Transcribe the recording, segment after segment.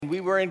We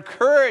were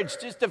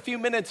encouraged just a few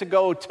minutes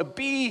ago to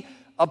be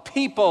a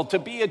people, to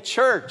be a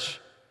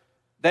church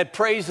that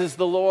praises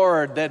the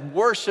Lord, that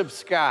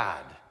worships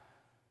God.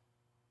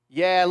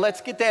 Yeah,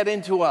 let's get that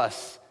into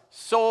us.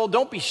 Soul,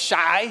 don't be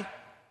shy.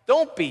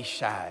 Don't be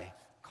shy.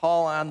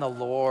 Call on the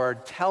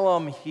Lord. Tell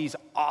him he's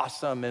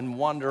awesome and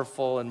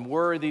wonderful and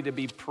worthy to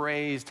be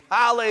praised.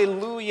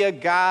 Hallelujah,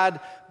 God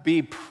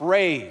be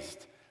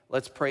praised.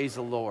 Let's praise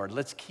the Lord.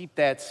 Let's keep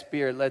that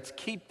spirit. Let's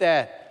keep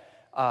that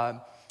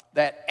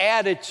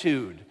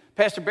attitude.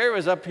 Pastor Barry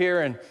was up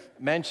here and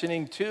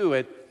mentioning too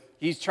it.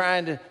 He's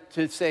trying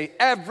to say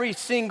every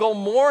single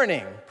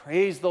morning,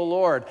 praise the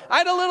Lord. I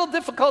had a little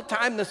difficult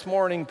time this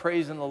morning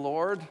praising the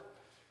Lord,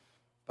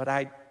 but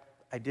I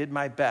did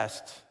my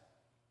best,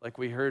 like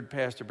we heard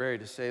Pastor Barry,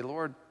 to say,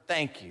 Lord,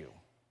 thank you,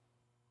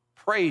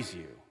 praise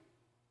you.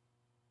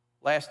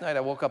 Last night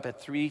I woke up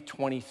at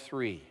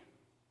 3:23,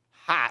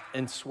 hot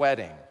and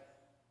sweating.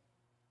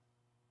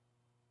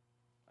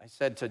 I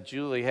said to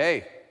Julie,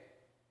 hey,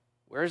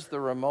 where's the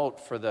remote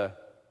for the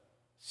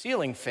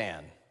ceiling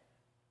fan?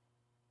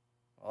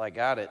 Well, I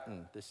got it,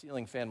 and the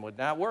ceiling fan would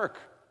not work.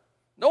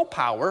 No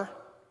power.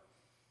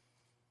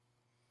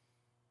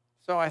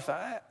 So I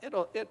thought,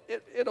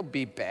 it'll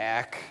be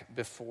back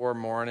before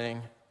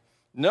morning.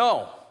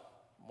 No,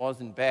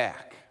 wasn't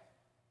back.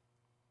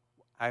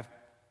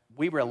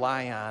 We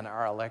rely on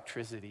our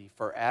electricity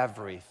for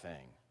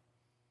everything.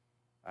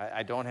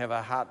 I don't have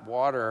a hot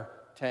water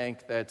tank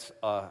that's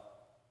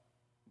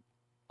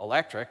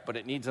electric, but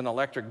it needs an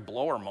electric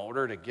blower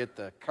motor to get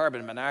the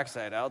carbon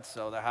monoxide out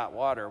so the hot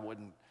water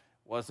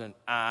wasn't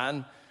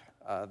on.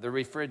 The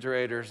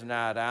refrigerator's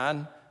not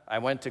on. I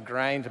went to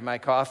grind my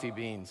coffee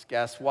beans.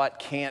 Guess what?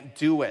 Can't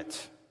do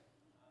it.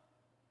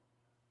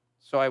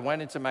 So I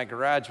went into my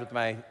garage with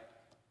my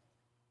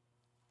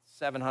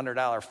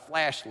 $700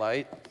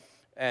 flashlight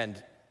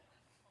and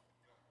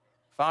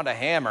found a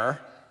hammer.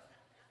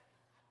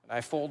 And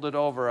I folded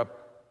over a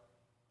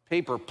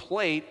paper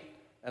plate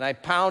and I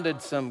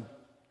pounded some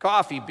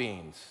coffee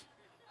beans.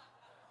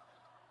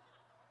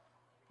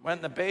 Went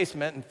in the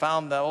basement and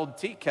found the old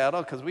tea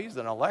kettle, because we use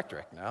an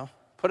electric now.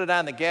 Put it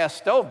on the gas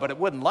stove, but it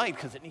wouldn't light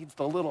because it needs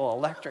the little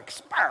electric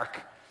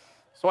spark.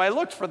 So I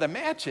looked for the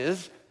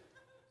matches.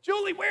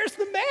 Julie, where's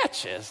the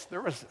matches?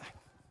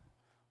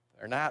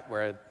 They're not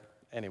where,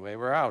 anyway,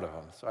 we're out of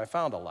them. So I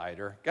found a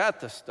lighter, got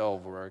the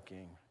stove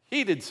working,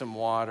 heated some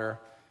water,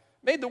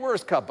 made the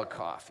worst cup of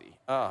coffee.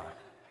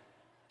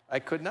 I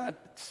could not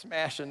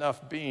smash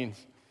enough beans.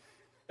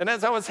 And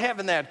as I was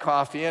having that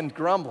coffee and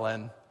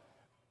grumbling,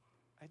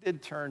 I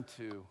did turn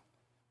to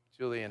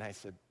Julie and I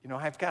said,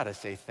 I've got to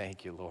say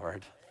thank you,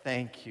 Lord.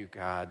 Thank you,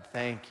 God.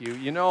 Thank you.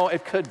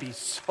 It could be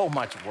so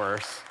much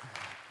worse.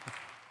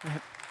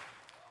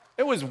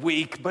 It was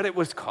weak, but it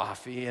was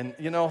coffee. And,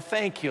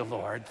 thank you,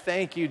 Lord.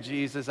 Thank you,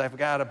 Jesus. I've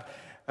got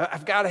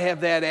to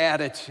have that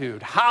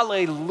attitude.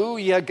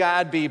 Hallelujah,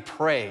 God be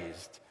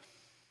praised.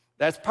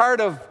 That's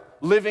part of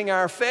living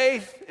our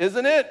faith,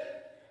 isn't it?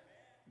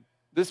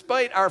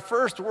 Despite our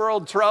first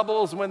world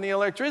troubles when the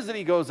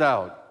electricity goes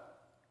out.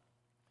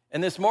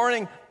 And this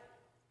morning,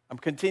 I'm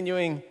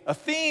continuing a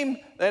theme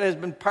that has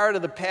been part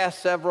of the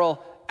past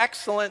several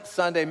excellent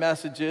Sunday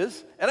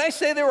messages. And I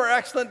say they were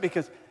excellent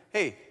because,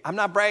 hey, I'm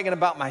not bragging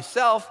about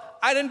myself.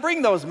 I didn't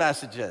bring those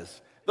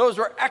messages. Those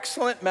were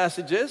excellent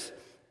messages,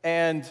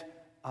 and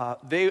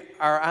they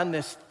are on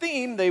this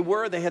theme. They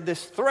had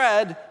this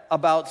thread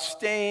about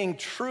staying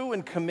true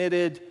and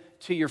committed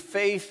to your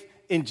faith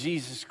in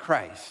Jesus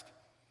Christ.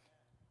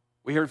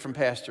 We heard from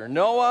Pastor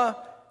Noah,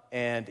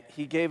 and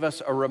he gave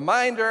us a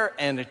reminder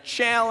and a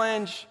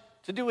challenge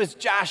to do as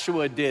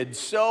Joshua did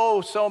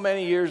so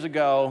many years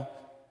ago,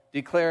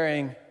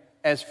 declaring,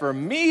 as for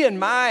me and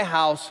my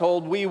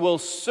household, we will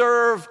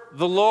serve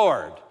the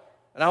Lord.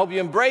 And I hope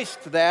you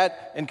embraced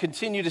that and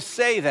continue to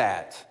say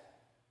that.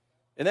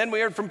 And then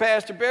we heard from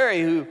Pastor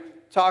Barry, who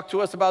talked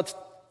to us about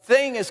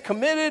staying as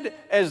committed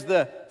as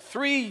the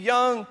 3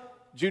 young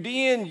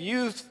Judean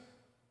youth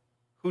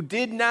who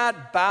did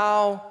not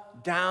bow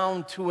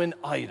down to an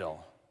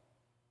idol,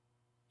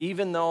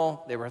 even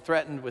though they were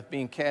threatened with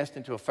being cast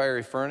into a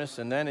fiery furnace,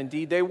 and then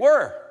indeed they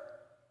were.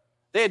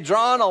 They had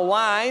drawn a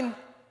line,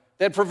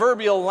 that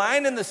proverbial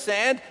line in the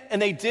sand,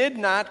 and they did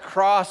not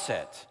cross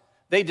it.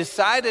 They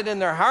decided in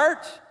their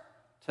heart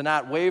to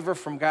not waver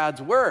from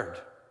God's word.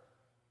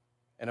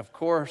 And of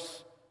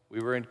course, we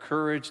were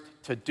encouraged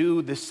to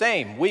do the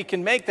same. We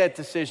can make that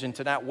decision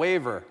to not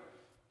waver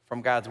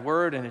from God's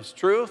word and his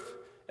truth.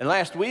 And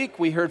last week,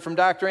 we heard from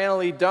Dr.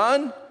 Annalie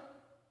Dunn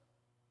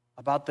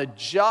about the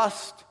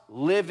just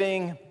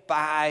living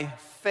by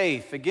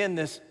faith. Again,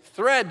 this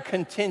thread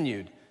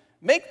continued.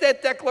 Make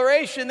that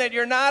declaration that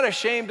you're not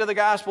ashamed of the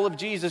gospel of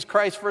Jesus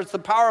Christ, for it's the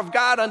power of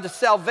God unto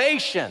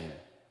salvation.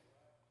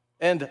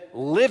 And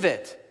live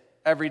it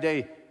every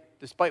day,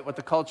 despite what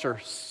the culture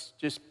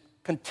just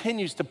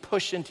continues to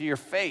push into your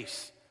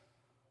face.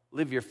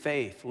 Live your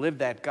faith. Live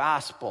that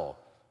gospel.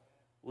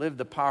 Live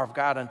the power of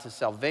God unto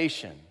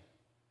salvation.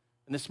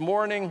 And this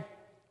morning,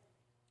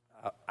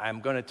 I'm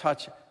going to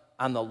touch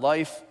on the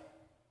life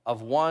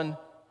of one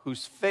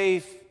whose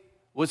faith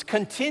was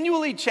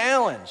continually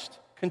challenged.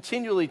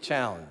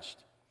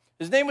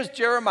 His name was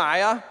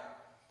Jeremiah.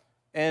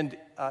 And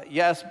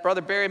yes,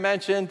 Brother Barry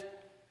mentioned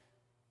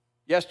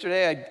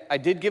yesterday, I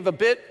did give a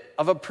bit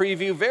of a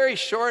preview, very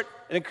short,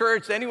 and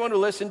encourage anyone who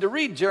listened to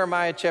read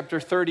Jeremiah chapter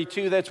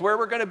 32. That's where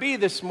we're going to be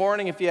this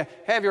morning. If you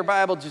have your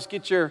Bible, just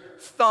get your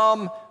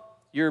thumb,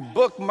 your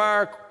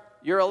bookmark,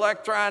 your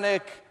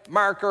electronic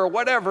marker,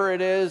 whatever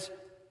it is,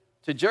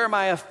 to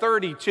Jeremiah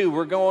 32.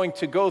 We're going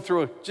to go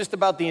through just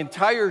about the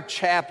entire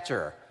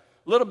chapter.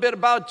 A little bit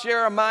about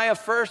Jeremiah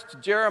first.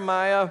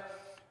 Jeremiah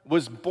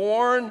was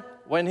born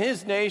when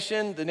his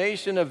nation, the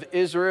nation of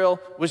Israel,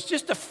 was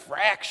just a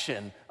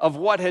fraction of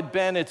what had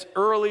been its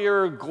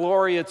earlier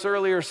glory, its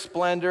earlier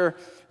splendor.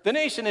 The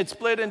nation had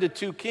split into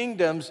two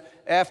kingdoms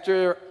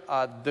after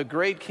the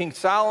great King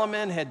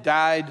Solomon had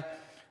died.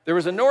 There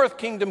was a north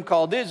kingdom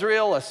called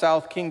Israel, a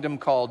south kingdom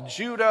called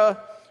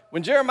Judah.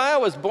 When Jeremiah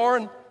was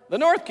born, the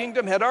north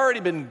kingdom had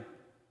already been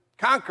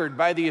conquered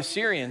by the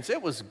Assyrians.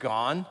 It was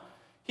gone.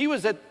 He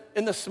was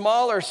in the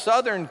smaller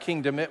southern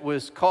kingdom. It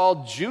was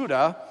called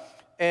Judah,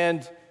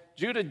 and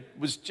Judah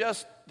was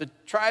just the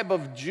tribe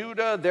of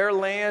Judah, their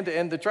land,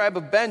 and the tribe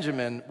of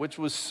Benjamin, which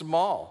was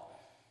small.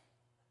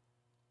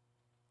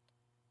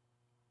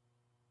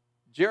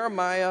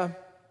 Jeremiah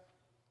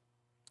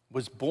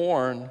was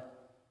born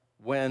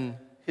when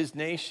his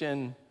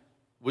nation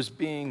was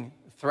being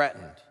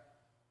threatened.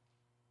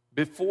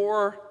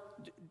 Before,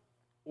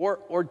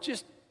 or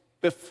just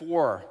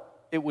before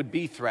it would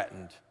be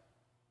threatened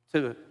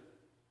to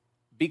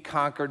be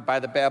conquered by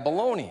the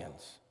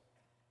Babylonians.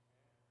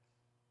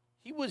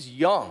 He was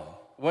young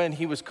when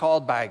he was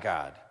called by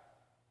God.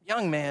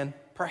 Young man,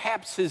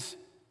 perhaps his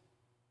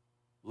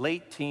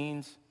late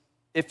teens.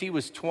 If he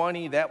was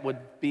 20, that would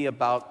be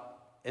about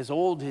as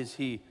old as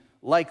he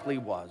likely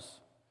was.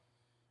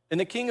 And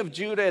the king of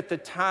Judah at the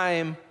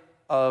time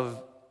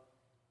of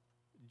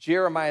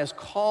Jeremiah's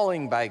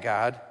calling by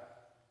God,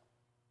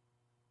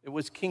 it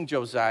was King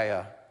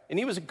Josiah. And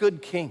he was a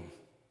good king.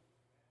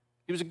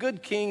 He was a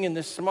good king in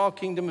this small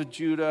kingdom of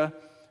Judah.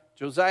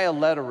 Josiah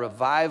led a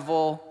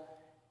revival,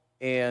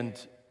 and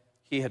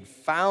he had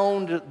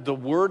found the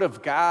word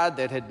of God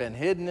that had been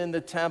hidden in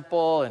the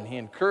temple, and he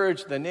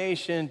encouraged the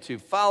nation to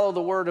follow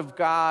the word of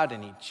God,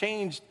 and he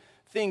changed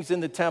things in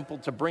the temple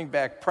to bring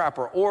back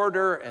proper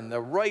order and the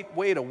right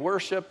way to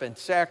worship and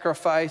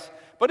sacrifice.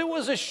 But it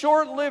was a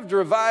short-lived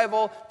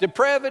revival.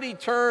 Depravity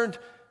turned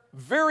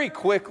very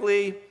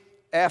quickly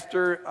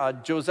after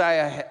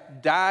Josiah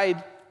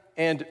died,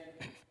 and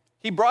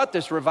he brought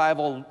this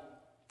revival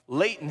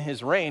late in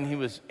his reign. He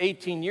was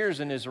 18 years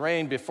in his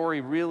reign before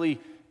he really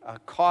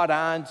caught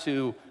on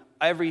to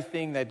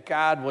everything that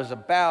God was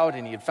about,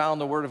 and he had found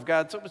the Word of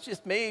God. So it was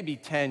just maybe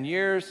 10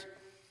 years.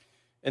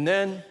 And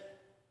then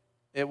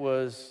it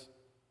was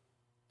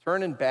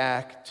turning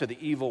back to the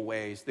evil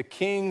ways. The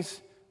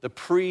kings, the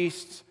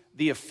priests,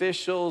 the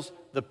officials,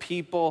 the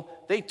people,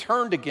 they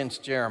turned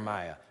against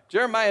Jeremiah.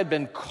 Jeremiah had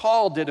been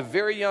called at a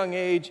very young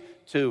age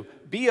to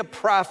be a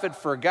prophet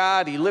for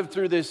God. He lived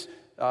through this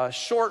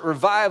short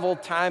revival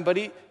time, but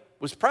he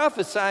was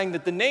prophesying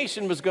that the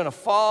nation was going to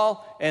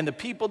fall, and the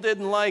people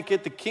didn't like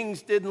it, the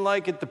kings didn't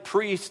like it, the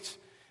priests.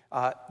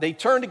 They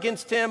turned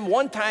against him.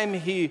 One time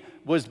he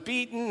was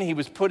beaten, he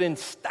was put in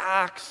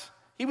stocks.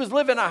 He was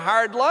living a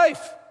hard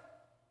life.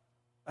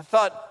 I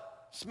thought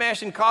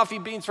smashing coffee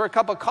beans for a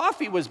cup of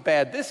coffee was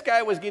bad. This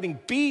guy was getting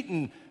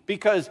beaten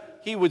because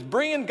he was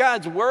bringing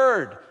God's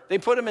word. They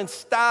put him in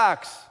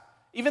stocks.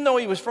 Even though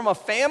he was from a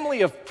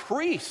family of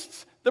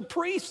priests, the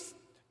priests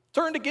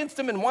turned against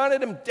him and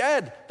wanted him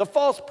dead. The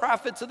false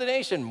prophets of the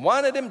nation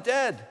wanted him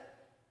dead.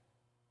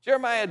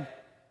 Jeremiah had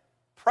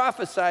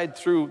prophesied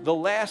through the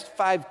last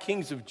 5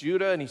 kings of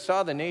Judah, and he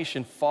saw the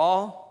nation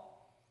fall.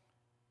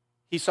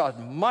 He saw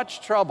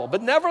much trouble,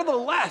 but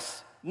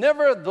nevertheless,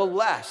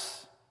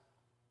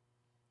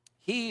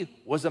 he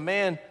was a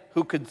man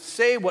who could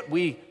say what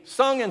we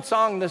sung in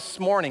song this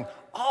morning: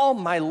 all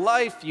my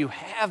life you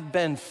have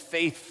been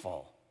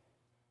faithful.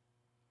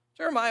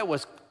 Jeremiah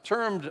was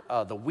termed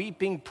the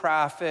weeping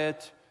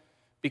prophet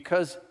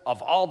because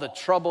of all the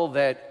trouble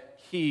that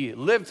he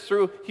lived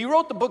through. He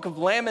wrote the book of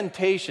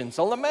Lamentations.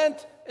 A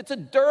lament, it's a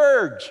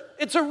dirge.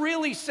 It's a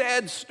really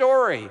sad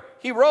story.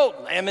 He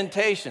wrote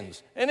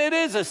Lamentations, and it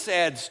is a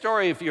sad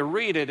story if you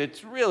read it.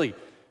 It's really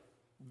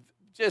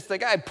just the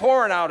guy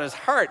pouring out his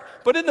heart.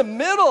 But in the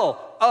middle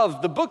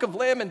of the book of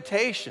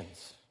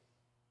Lamentations,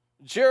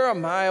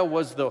 Jeremiah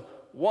was the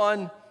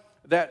one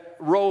that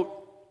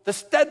wrote, "The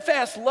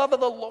steadfast love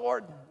of the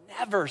Lord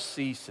never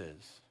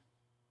ceases.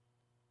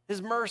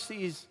 His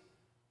mercies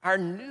are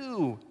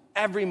new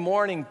every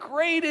morning.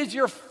 Great is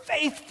your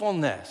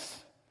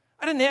faithfulness."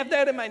 I didn't have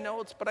that in my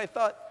notes, but I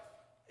thought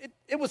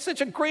it was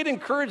such a great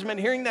encouragement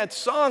hearing that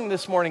song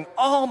this morning.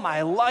 All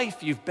my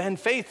life you've been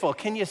faithful.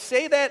 Can you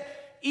say that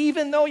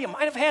even though you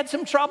might have had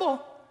some trouble?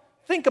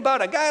 Think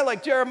about a guy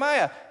like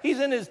Jeremiah. He's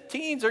in his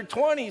teens or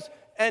 20s,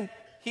 and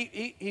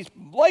he's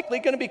likely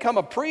going to become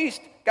a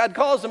priest. God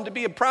calls him to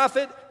be a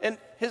prophet, and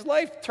his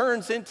life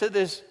turns into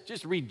this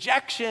just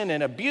rejection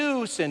and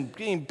abuse and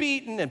being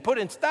beaten and put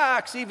in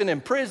stocks, even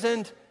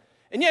imprisoned.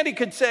 And yet he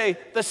could say,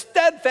 the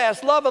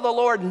steadfast love of the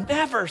Lord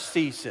never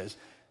ceases.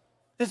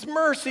 His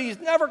mercies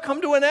never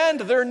come to an end.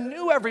 They're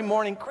new every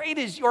morning. Great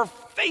is your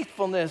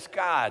faithfulness,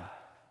 God.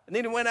 And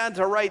then he went on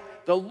to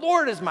write, the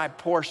Lord is my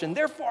portion,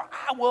 therefore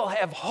I will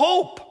have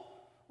hope.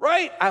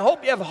 Right? I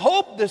hope you have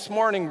hope this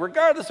morning,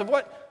 regardless of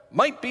what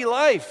might be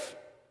life.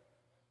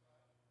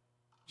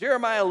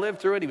 Jeremiah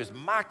lived through it. He was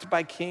mocked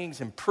by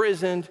kings,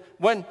 imprisoned.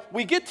 When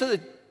we get to the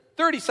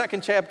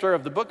 32nd chapter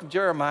of the book of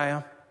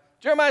Jeremiah,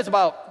 Jeremiah's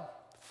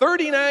about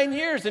 39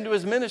 years into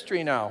his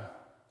ministry now.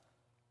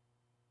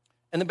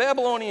 And the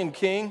Babylonian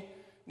king,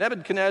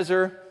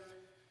 Nebuchadnezzar,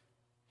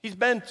 he's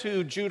been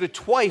to Judah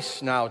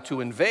twice now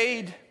to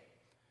invade.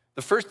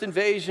 The first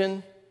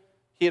invasion,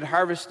 he had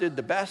harvested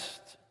the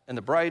best and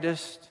the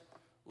brightest,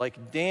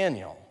 like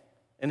Daniel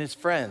and his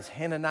friends,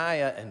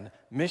 Hananiah and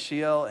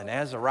Mishael and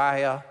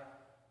Azariah,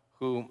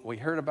 who we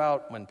heard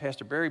about when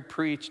Pastor Barry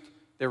preached.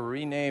 They were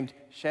renamed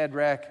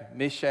Shadrach,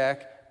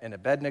 Meshach, and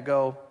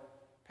Abednego.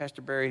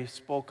 Pastor Barry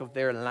spoke of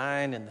their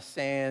line in the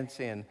sand,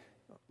 saying,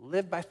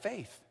 live by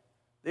faith.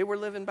 They were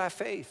living by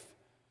faith.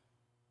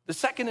 The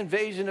second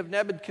invasion of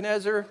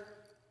Nebuchadnezzar,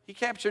 he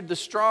captured the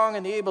strong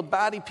and the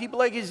able-bodied people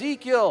like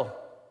Ezekiel.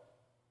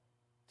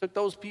 Took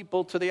those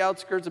people to the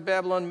outskirts of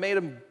Babylon, made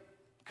them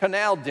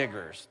canal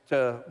diggers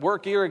to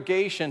work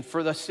irrigation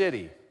for the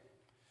city.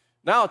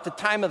 Now, at the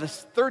time of the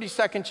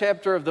 32nd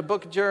chapter of the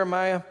book of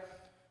Jeremiah,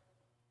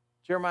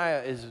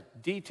 Jeremiah is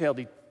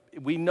detailed.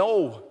 We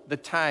know the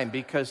time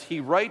because he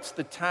writes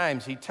the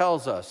times. He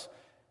tells us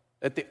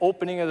at the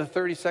opening of the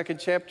 32nd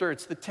chapter,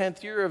 it's the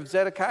 10th year of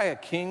Zedekiah,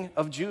 king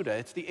of Judah.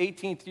 It's the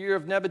 18th year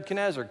of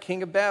Nebuchadnezzar,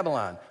 king of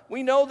Babylon.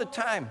 We know the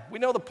time. We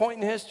know the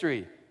point in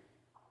history.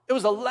 It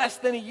was less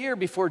than a year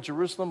before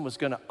Jerusalem was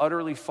going to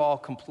utterly fall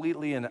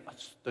completely and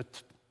the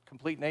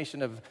complete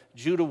nation of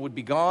Judah would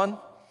be gone.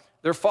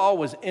 Their fall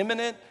was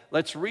imminent.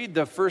 Let's read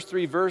the first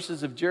 3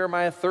 verses of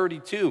Jeremiah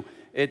 32.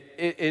 It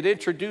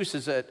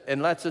introduces it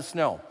and lets us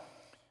know.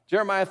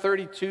 Jeremiah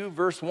 32,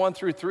 verse 1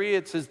 through 3,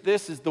 it says,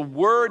 this is the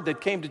word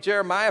that came to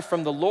Jeremiah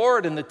from the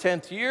Lord in the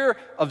 10th year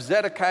of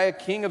Zedekiah,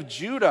 king of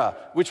Judah,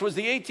 which was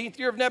the 18th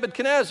year of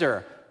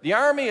Nebuchadnezzar. The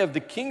army of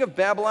the king of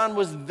Babylon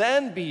was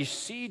then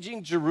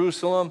besieging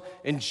Jerusalem,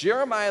 and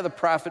Jeremiah the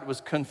prophet was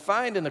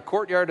confined in the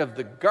courtyard of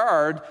the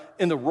guard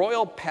in the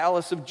royal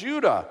palace of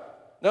Judah.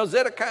 Now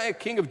Zedekiah,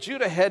 king of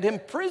Judah, had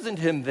imprisoned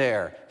him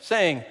there,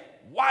 saying,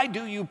 why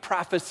do you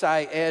prophesy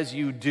as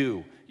you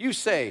do? You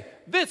say,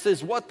 this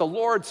is what the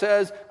Lord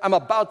says, I'm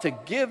about to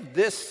give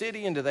this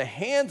city into the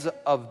hands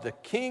of the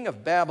king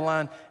of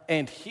Babylon,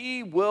 and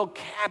he will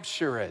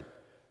capture it.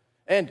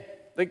 And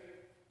the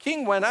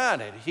king went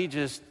on it. He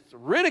just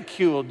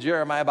ridiculed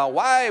Jeremiah about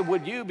why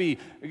would you be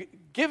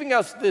giving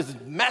us this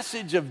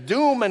message of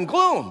doom and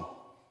gloom?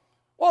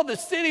 Well, the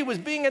city was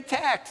being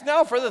attacked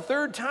now for the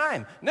 3rd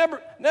time.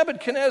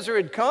 Nebuchadnezzar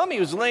had come. He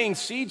was laying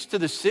siege to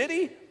the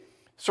city,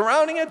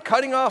 surrounding it,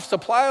 cutting off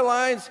supply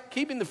lines,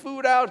 keeping the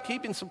food out,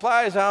 keeping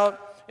supplies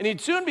out. And he'd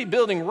soon be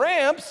building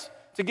ramps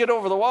to get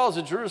over the walls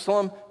of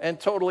Jerusalem and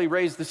totally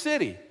raze the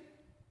city.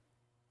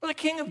 But the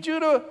king of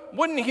Judah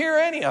wouldn't hear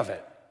any of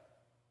it.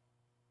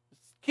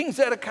 King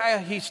Zedekiah,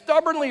 he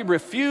stubbornly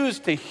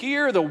refused to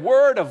hear the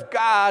word of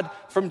God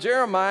from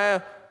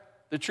Jeremiah,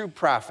 the true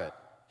prophet.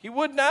 He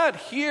would not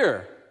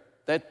hear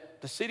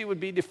that the city would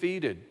be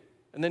defeated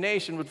and the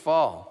nation would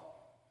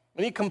fall.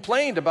 And he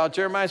complained about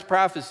Jeremiah's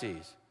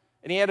prophecies,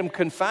 and he had him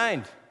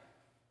confined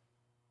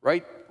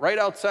right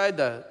outside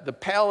the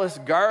palace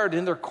guard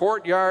in their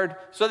courtyard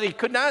so that he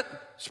could not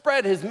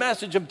spread his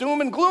message of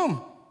doom and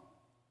gloom.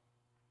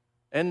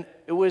 And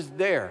it was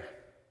there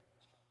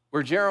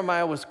where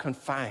Jeremiah was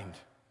confined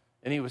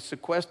and he was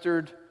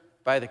sequestered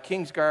by the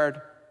king's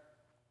guard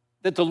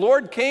that the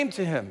Lord came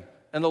to him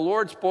and the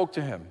Lord spoke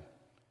to him.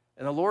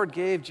 And the Lord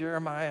gave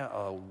Jeremiah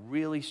a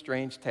really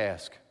strange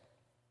task.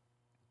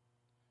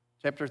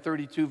 Chapter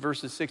 32,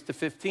 verses 6 to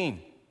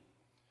 15.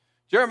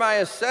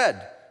 Jeremiah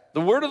said,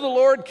 the word of the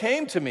Lord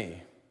came to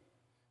me.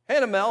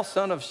 Hanamel,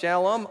 son of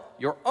Shallum,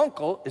 your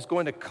uncle, is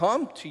going to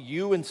come to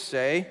you and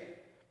say,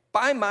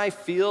 buy my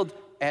field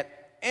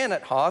at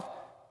Anathoth,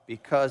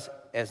 because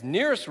as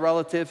nearest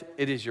relative,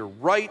 it is your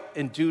right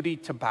and duty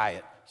to buy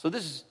it. So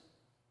this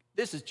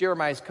is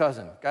Jeremiah's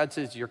cousin. God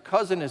says, your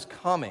cousin is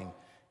coming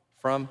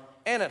from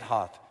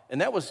Anathoth.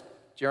 And that was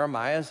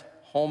Jeremiah's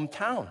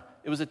hometown.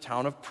 It was a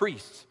town of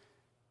priests.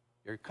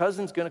 Your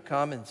cousin's going to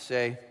come and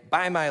say,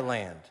 buy my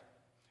land.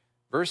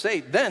 Verse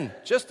 8, then,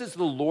 just as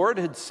the Lord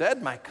had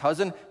said, my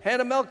cousin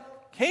Hanamel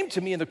came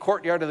to me in the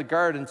courtyard of the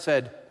guard and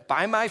said,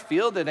 buy my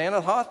field at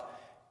Anathoth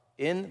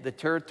in the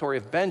territory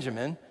of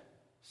Benjamin,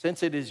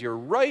 since it is your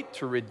right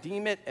to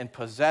redeem it and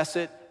possess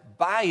it,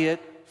 buy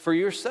it for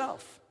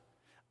yourself.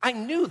 I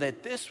knew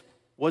that this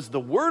was the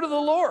word of the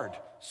Lord,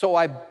 so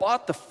I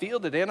bought the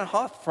field at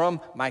Anathoth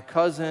from my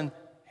cousin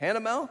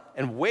Hanamel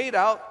and weighed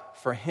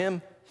out for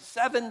him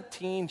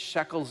 17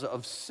 shekels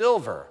of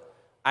silver.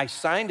 I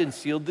signed and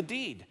sealed the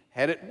deed.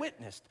 had it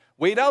witnessed,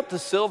 weighed out the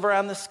silver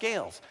on the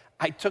scales.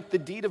 I took the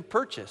deed of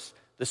purchase,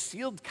 the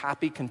sealed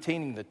copy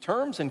containing the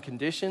terms and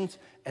conditions,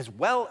 as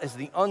well as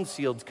the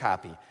unsealed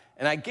copy.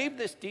 And I gave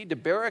this deed to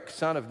Baruch,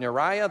 son of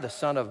Neriah, the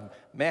son of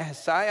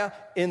Maaseiah,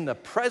 in the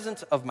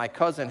presence of my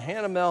cousin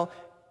Hanamel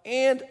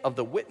and of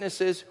the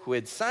witnesses who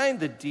had signed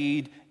the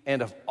deed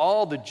and of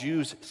all the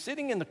Jews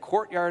sitting in the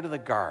courtyard of the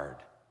guard.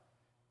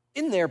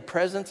 In their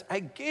presence,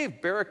 I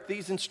gave Baruch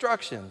these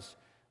instructions.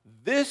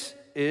 This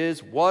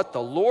is what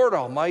the Lord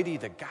Almighty,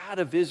 the God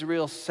of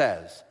Israel,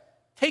 says.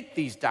 Take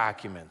these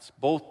documents,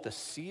 both the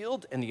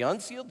sealed and the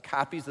unsealed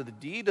copies of the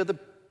deed of the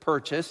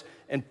purchase,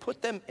 and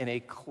put them in a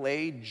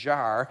clay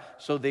jar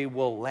so they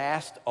will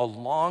last a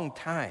long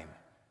time.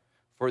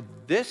 For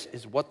this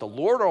is what the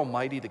Lord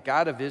Almighty, the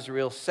God of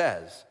Israel,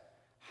 says.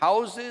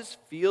 Houses,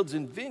 fields,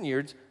 and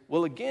vineyards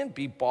will again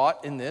be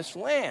bought in this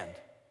land.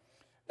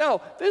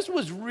 Now, this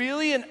was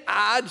really an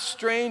odd,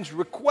 strange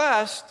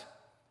request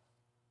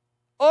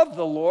of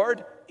the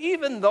Lord,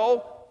 even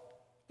though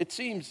it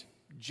seems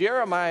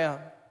Jeremiah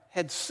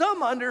had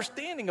some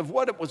understanding of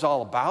what it was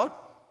all about.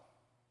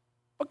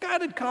 But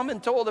God had come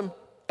and told him,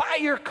 buy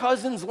your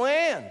cousin's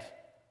land.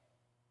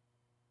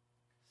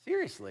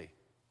 Seriously,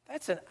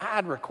 that's an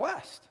odd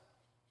request.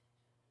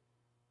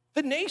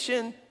 The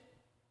nation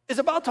is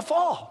about to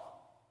fall.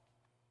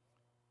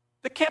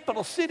 The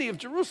capital city of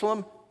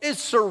Jerusalem is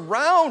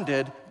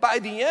surrounded by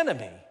the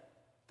enemy.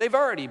 They've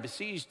already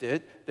besieged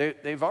it.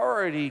 They've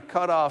already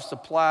cut off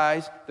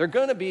supplies. They're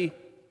going to be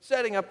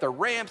setting up the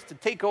ramps to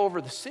take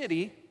over the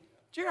city.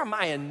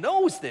 Jeremiah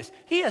knows this.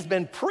 He has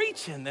been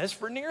preaching this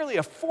for nearly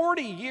a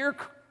 40-year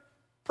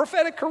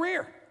prophetic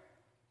career.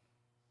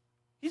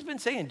 He's been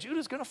saying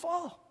Judah's going to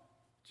fall.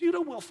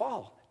 Judah will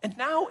fall. And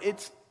now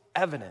it's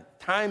evident.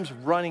 Time's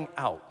running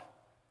out.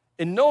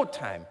 In no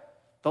time,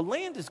 the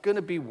land is going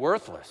to be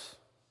worthless.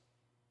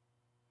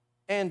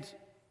 And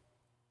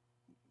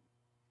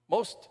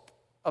most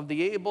of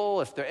the able,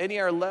 if there any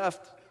are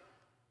left,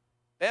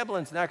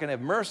 Babylon's not going to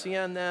have mercy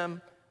on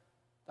them.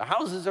 The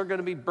houses are going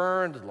to be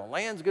burned. The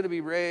land's going to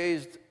be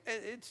razed.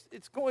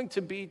 It's going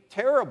to be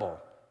terrible.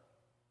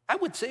 I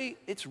would say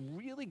it's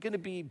really going to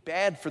be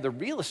bad for the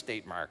real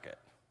estate market.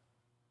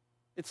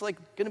 It's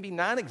like going to be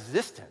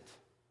non-existent.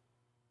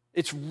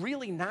 It's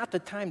really not the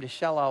time to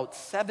shell out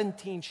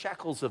 17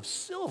 shekels of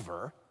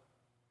silver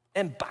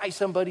and buy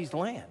somebody's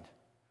land.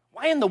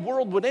 Why in the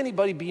world would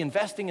anybody be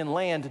investing in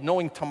land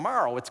knowing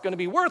tomorrow it's going to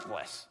be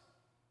worthless?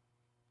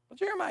 Well,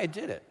 Jeremiah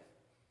did it.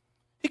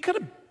 He could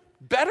have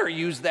better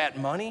used that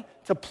money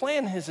to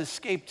plan his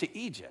escape to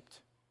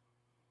Egypt.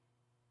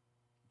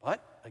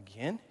 But,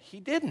 again, he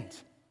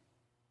didn't.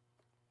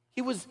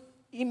 He was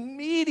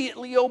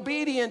immediately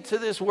obedient to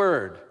this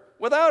word,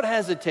 without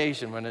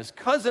hesitation. When his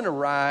cousin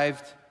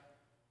arrived,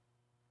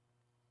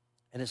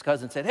 and his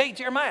cousin said, hey,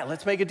 Jeremiah,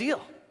 let's make a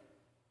deal.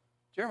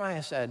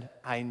 Jeremiah said,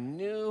 I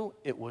knew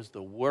it was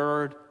the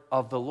word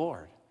of the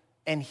Lord.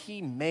 And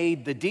he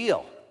made the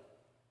deal.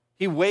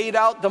 He weighed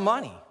out the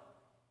money.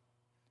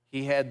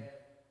 He had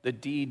the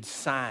deed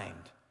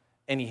signed,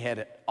 and he had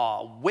it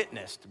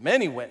witnessed,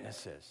 many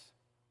witnesses.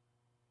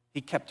 He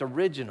kept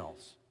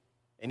originals,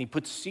 and he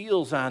put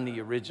seals on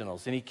the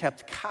originals, and he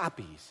kept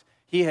copies.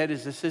 He had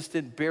his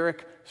assistant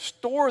Baruch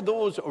store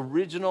those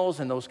originals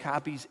and those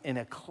copies in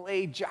a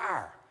clay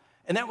jar.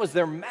 And that was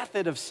their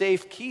method of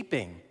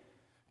safekeeping.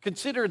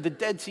 Consider the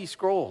Dead Sea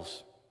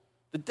Scrolls.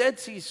 The Dead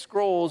Sea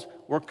Scrolls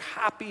were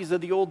copies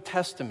of the Old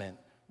Testament,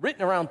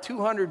 written around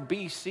 200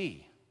 BC.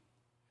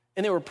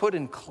 And they were put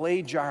in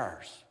clay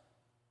jars.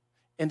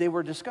 And they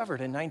were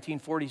discovered in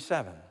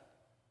 1947.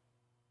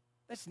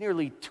 That's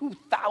nearly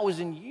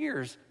 2,000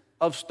 years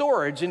of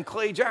storage in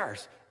clay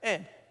jars.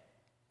 And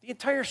the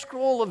entire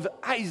scroll of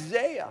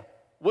Isaiah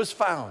was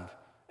found.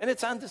 And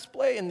it's on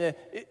display in the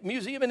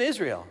museum in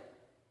Israel.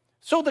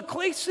 So the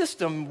clay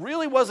system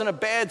really wasn't a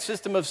bad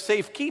system of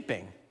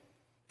safekeeping.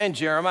 And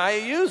Jeremiah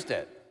used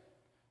it.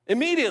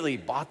 Immediately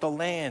bought the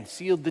land,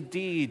 sealed the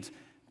deeds,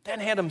 then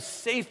had them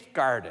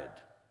safeguarded.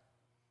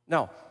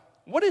 Now,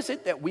 what is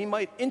it that we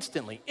might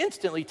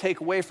instantly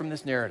take away from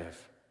this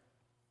narrative?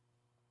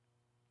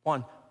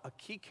 One, a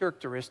key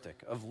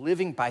characteristic of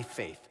living by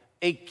faith,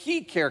 a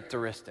key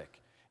characteristic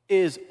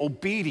is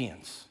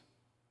obedience.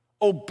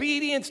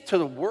 Obedience to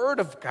the word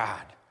of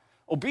God.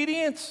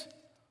 Obedience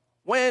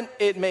when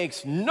it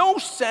makes no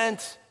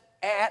sense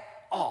at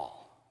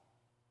all.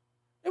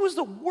 It was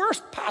the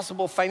worst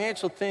possible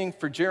financial thing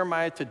for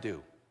Jeremiah to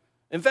do.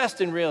 Invest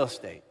in real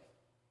estate.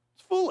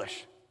 It's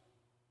foolish.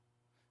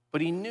 But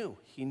he knew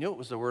it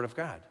was the word of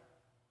God.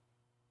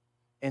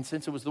 And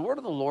since it was the word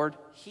of the Lord,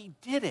 he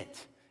did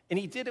it. And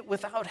he did it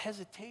without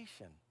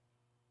hesitation.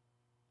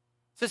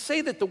 To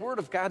say that the word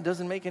of God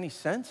doesn't make any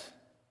sense,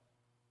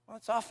 well,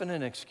 it's often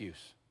an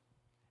excuse.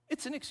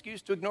 It's an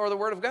excuse to ignore the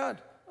word of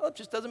God. Well, it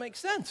just doesn't make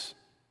sense.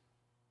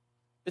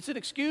 It's an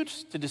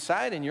excuse to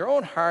decide in your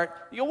own heart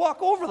you'll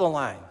walk over the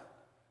line.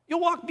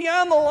 You'll walk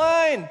beyond the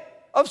line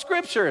of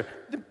Scripture,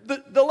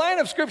 the line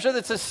of Scripture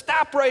that says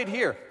stop right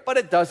here. But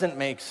it doesn't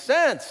make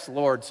sense,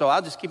 Lord, so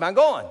I'll just keep on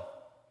going.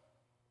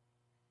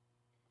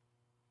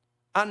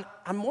 On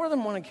more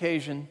than one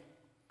occasion,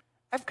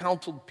 I've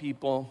counseled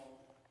people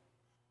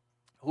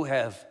who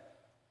have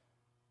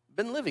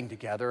been living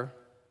together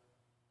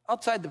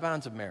outside the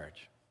bounds of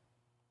marriage.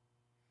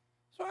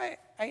 So I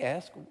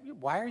ask,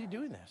 why are you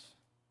doing this?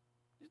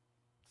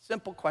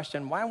 Simple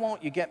question, why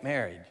won't you get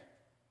married?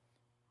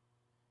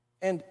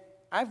 And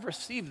I've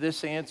received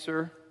this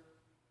answer,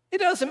 it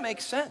doesn't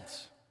make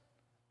sense.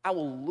 I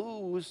will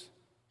lose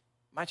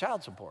my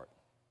child support.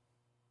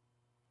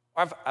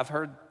 I've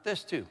heard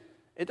this too.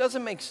 It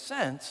doesn't make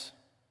sense.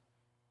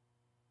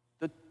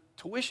 The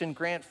tuition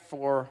grant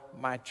for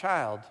my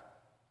child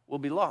will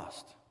be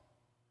lost.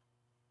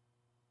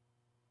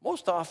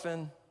 Most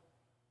often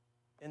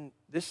in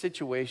this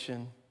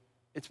situation,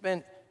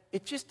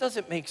 it just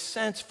doesn't make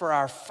sense for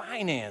our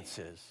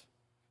finances.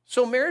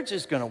 So marriage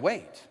is going to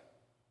wait.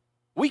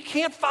 We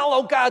can't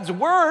follow God's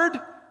word.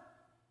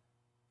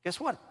 Guess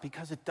what?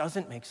 Because it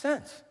doesn't make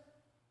sense.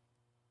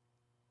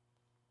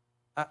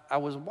 I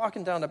was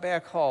walking down the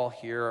back hall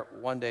here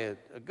one day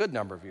a good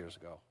number of years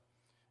ago.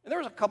 And there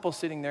was a couple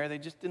sitting there. They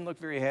just didn't look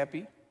very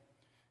happy.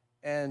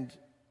 And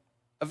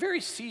a very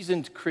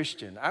seasoned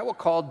Christian, I will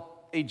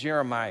call a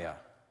Jeremiah,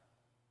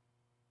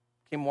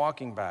 came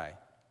walking by.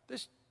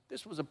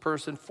 This was a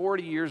person,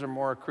 40 years or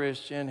more a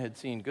Christian, had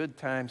seen good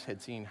times,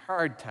 had seen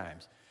hard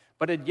times,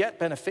 but had yet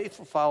been a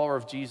faithful follower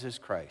of Jesus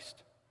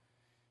Christ.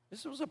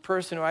 This was a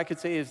person who I could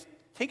say has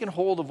taken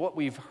hold of what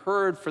we've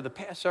heard for the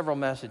past several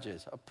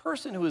messages, a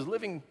person who is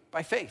living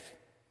by faith.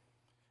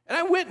 And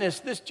I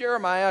witnessed this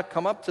Jeremiah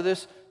come up to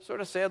this sort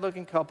of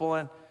sad-looking couple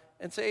and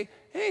say,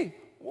 hey,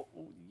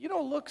 you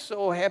don't look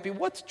so happy.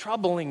 What's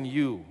troubling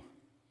you?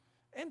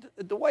 And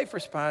the wife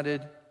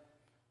responded,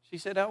 she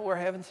said, oh, we're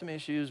having some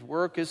issues.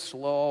 Work is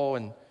slow,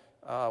 and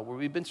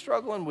we've been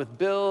struggling with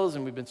bills,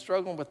 and we've been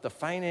struggling with the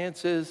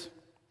finances.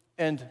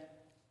 And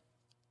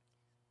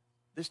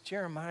this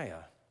Jeremiah,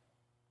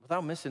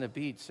 without missing a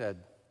beat, said,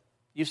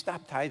 you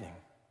stopped tithing.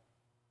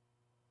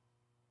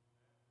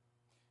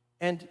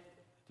 And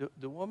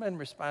the woman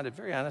responded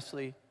very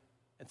honestly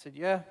and said,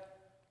 yeah,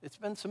 it's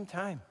been some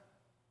time.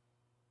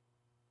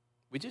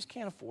 We just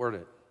can't afford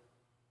it.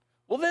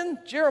 Well, then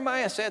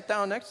Jeremiah sat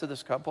down next to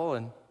this couple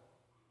and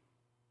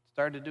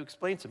started to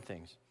explain some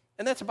things.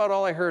 And that's about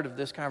all I heard of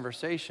this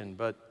conversation.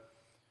 But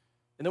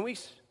in the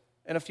weeks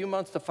and a few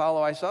months to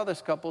follow, I saw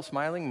this couple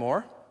smiling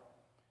more.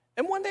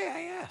 And one day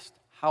I asked,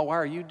 how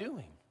are you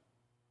doing?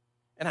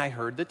 And I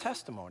heard the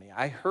testimony.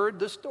 I heard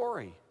the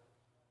story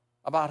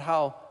about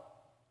how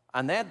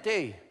on that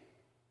day,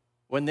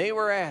 when they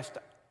were asked,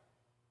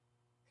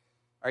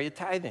 are you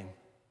tithing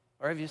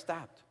or have you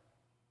stopped?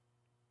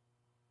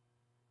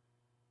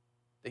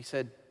 They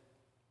said,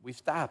 we've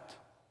stopped.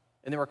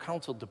 And they were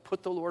counseled to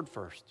put the Lord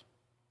first.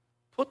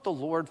 Put the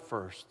Lord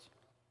first.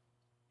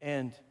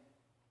 And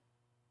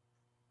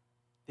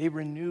they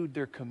renewed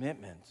their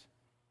commitment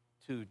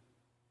to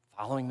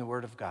following the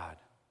Word of God.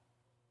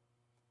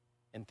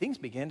 And things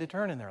began to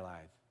turn in their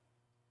life.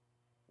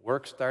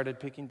 Work started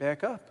picking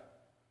back up.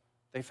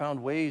 They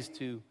found ways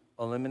to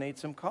eliminate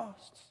some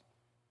costs.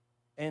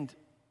 And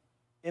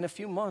in a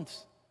few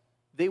months,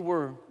 they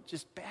were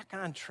just back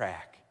on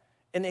track.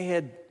 And they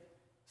had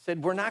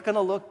said, we're not going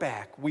to look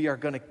back. We are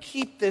going to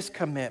keep this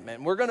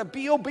commitment. We're going to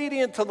be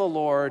obedient to the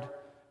Lord,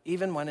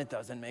 even when it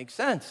doesn't make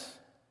sense.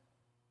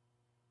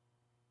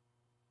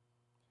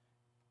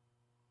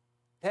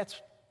 That's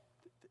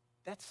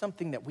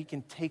something that we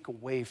can take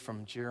away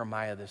from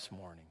Jeremiah this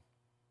morning.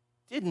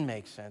 Didn't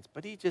make sense,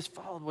 but he just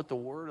followed what the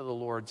word of the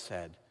Lord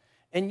said.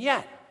 And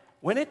yet,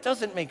 when it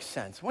doesn't make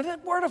sense, when the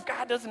word of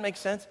God doesn't make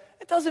sense,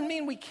 it doesn't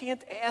mean we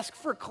can't ask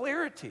for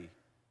clarity.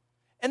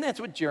 And that's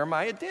what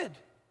Jeremiah did.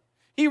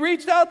 He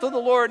reached out to the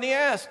Lord and he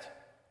asked,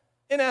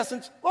 in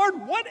essence,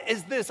 Lord, what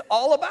is this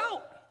all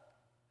about?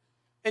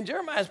 And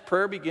Jeremiah's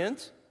prayer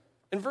begins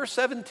in verse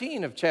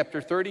 17 of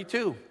chapter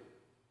 32.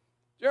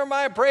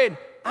 Jeremiah prayed,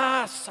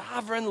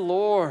 sovereign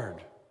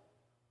Lord,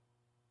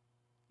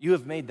 you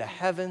have made the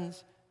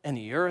heavens and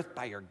the earth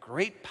by your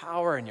great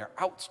power and your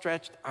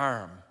outstretched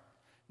arm.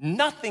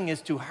 Nothing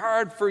is too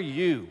hard for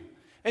you.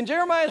 And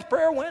Jeremiah's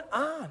prayer went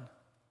on.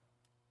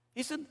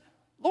 He said,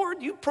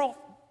 Lord, you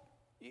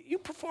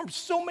performed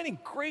so many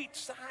great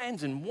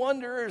signs and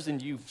wonders,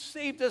 and you've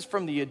saved us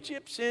from the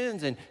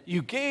Egyptians, and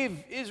you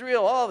gave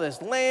Israel all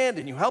this land,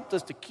 and you helped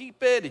us to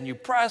keep it, and you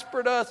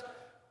prospered us.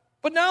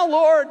 But now,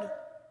 Lord,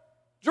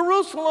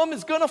 Jerusalem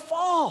is going to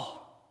fall.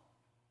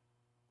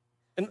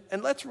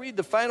 And let's read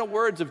the final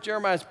words of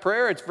Jeremiah's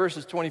prayer. It's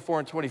verses 24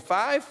 and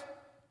 25.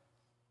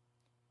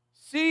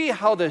 See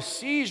how the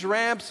siege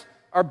ramps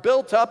are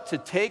built up to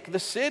take the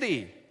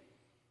city.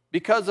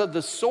 Because of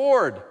the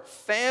sword,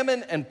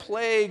 famine, and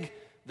plague,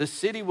 the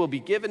city will be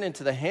given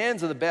into the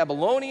hands of the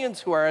Babylonians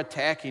who are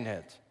attacking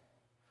it.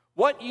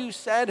 What you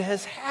said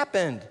has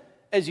happened,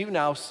 as you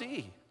now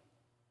see.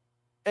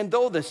 And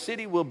though the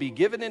city will be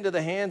given into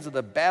the hands of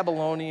the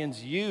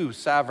Babylonians, you,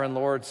 sovereign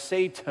Lord,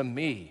 say to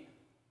me,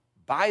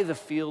 buy the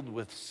field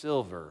with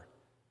silver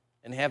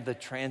and have the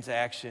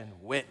transaction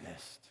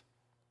witnessed.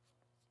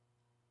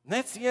 And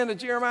that's the end of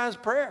Jeremiah's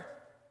prayer.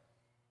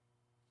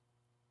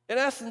 In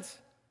essence,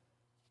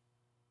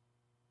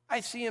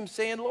 I see him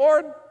saying,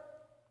 Lord,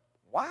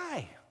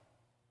 why?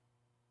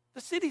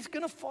 The city's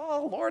going to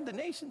fall, Lord, the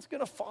nation's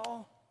going to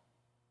fall.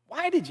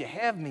 Why did you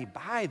have me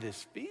buy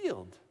this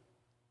field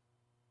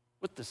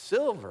with the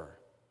silver?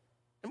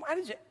 And why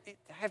did you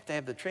have to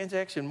have the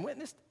transaction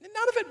witnessed?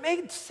 None of it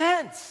made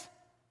sense.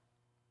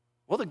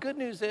 Well, the good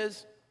news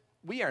is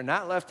we are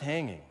not left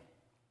hanging.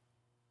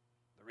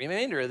 The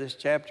remainder of this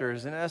chapter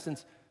is, in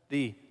essence,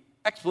 the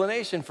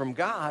explanation from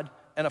God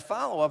and a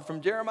follow-up from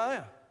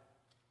Jeremiah.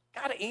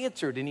 God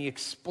answered, and he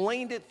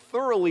explained it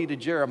thoroughly to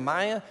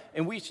Jeremiah,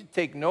 and we should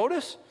take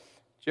notice.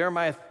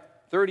 Jeremiah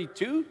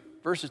 32,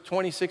 verses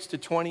 26 to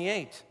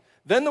 28.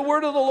 Then the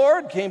word of the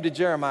Lord came to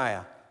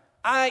Jeremiah.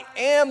 I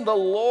am the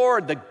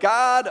Lord, the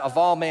God of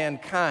all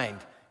mankind.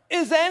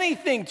 Is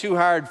anything too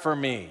hard for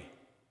me?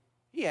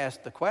 He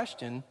asked the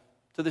question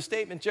to the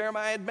statement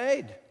Jeremiah had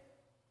made.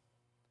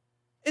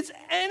 Is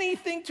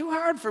anything too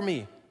hard for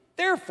me?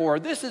 Therefore,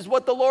 this is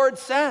what the Lord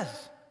says.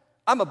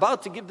 I'm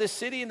about to give this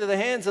city into the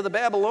hands of the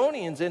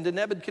Babylonians and to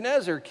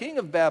Nebuchadnezzar, king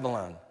of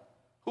Babylon,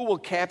 who will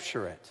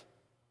capture it.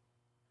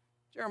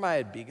 Jeremiah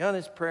had begun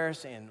his prayer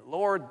saying,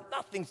 Lord,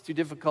 nothing's too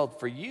difficult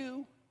for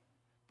you.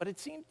 But it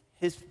seemed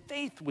his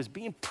faith was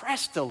being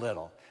pressed a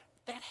little.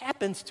 That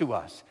happens to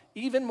us.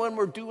 Even when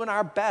we're doing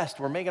our best,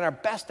 we're making our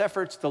best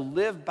efforts to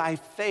live by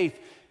faith,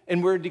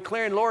 and we're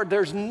declaring, Lord,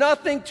 there's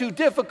nothing too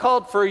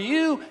difficult for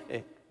you.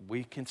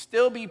 We can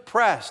still be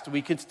pressed.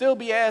 We can still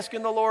be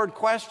asking the Lord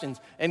questions.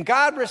 And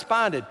God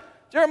responded,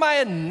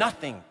 Jeremiah,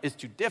 nothing is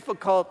too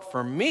difficult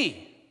for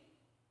me.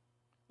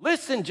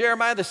 Listen,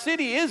 Jeremiah, the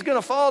city is going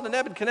to fall to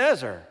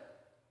Nebuchadnezzar.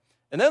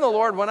 And then the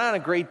Lord went on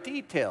in great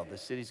detail. The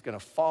city's going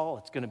to fall.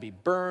 It's going to be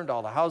burned.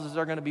 All the houses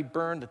are going to be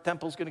burned. The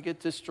temple's going to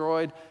get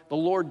destroyed. The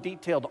Lord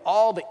detailed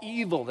all the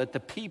evil that the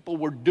people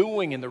were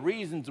doing and the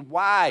reasons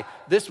why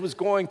this was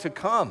going to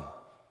come.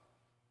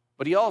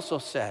 But he also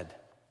said,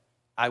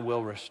 I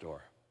will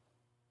restore.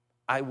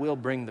 I will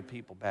bring the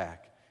people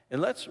back.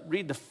 And let's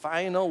read the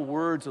final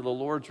words of the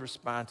Lord's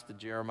response to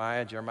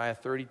Jeremiah. Jeremiah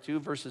 32,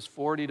 verses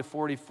 40 to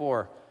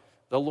 44.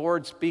 The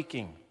Lord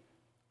speaking,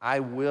 I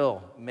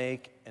will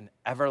make an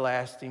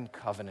everlasting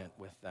covenant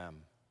with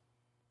them.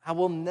 I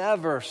will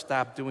never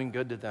stop doing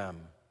good to them.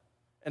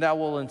 And I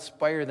will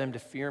inspire them to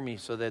fear me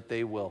so that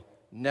they will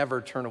never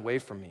turn away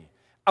from me.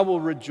 I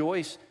will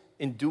rejoice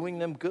in doing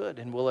them good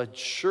and will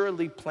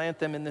assuredly plant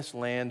them in this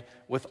land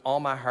with all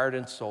my heart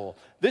and soul.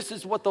 This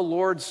is what the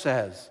Lord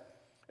says.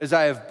 As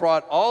I have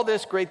brought all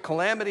this great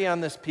calamity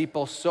on this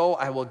people, so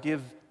I will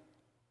give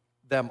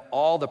them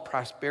all the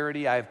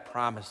prosperity I have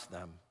promised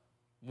them.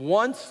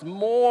 Once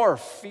more,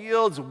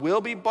 fields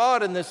will be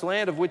bought in this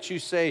land of which you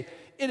say,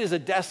 it is a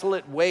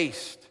desolate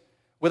waste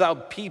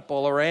without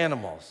people or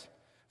animals,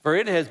 for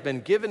it has been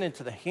given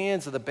into the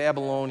hands of the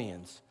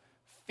Babylonians.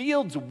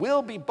 Fields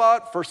will be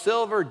bought for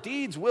silver,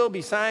 deeds will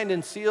be signed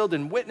and sealed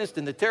and witnessed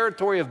in the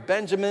territory of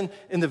Benjamin,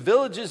 in the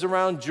villages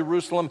around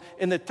Jerusalem,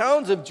 in the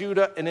towns of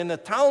Judah, and in the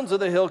towns of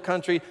the hill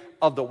country,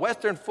 of the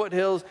western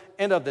foothills,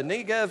 and of the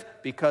Negev,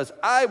 because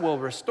I will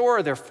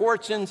restore their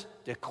fortunes,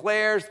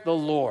 declares the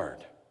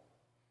Lord.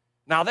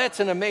 Now that's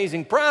an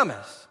amazing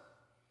promise.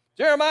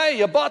 Jeremiah,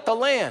 you bought the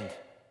land.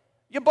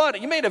 You bought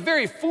it. You made a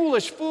very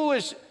foolish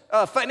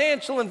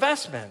financial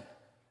investment.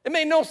 It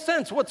made no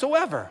sense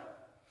whatsoever.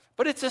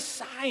 But it's a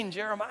sign,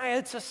 Jeremiah,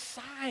 it's a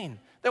sign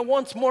that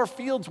once more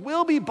fields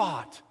will be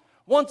bought.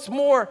 Once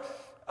more,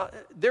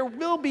 there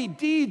will be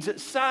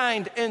deeds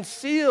signed and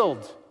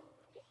sealed,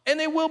 and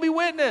they will be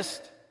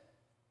witnessed.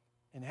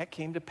 And that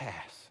came to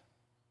pass.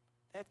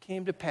 That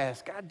came to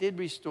pass. God did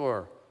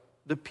restore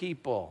the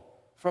people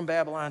from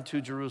Babylon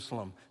to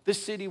Jerusalem. The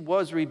city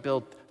was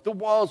rebuilt. The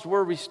walls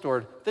were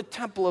restored. The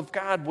temple of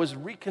God was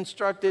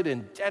reconstructed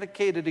and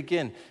dedicated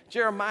again.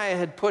 Jeremiah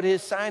had put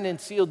his signed and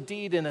sealed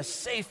deed in a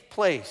safe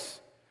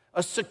place,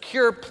 a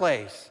secure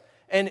place.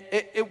 And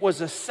it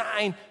was a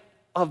sign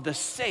of the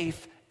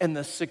safe and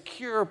the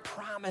secure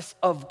promise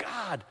of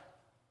God.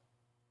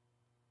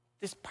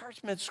 This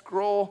parchment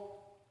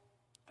scroll,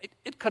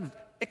 it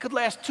could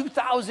last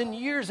 2,000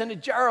 years in a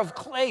jar of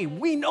clay.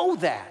 We know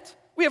that.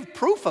 We have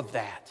proof of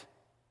that.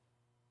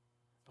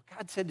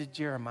 God said to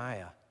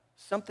Jeremiah,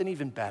 something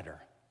even better,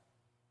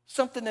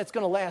 something that's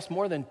going to last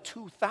more than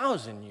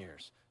 2,000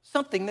 years,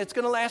 something that's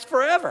going to last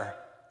forever.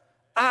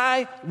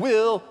 I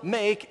will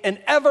make an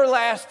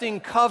everlasting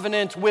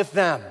covenant with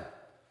them.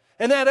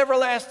 And that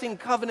everlasting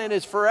covenant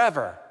is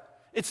forever.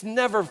 It's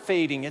never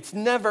fading. It's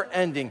never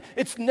ending.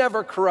 It's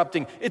never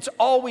corrupting. It's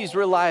always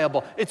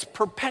reliable. It's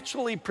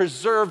perpetually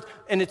preserved,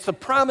 and it's the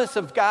promise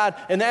of God.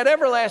 And that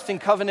everlasting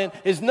covenant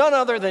is none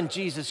other than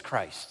Jesus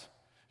Christ.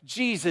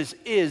 Jesus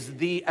is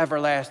the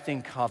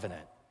everlasting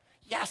covenant.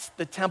 Yes,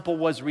 the temple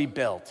was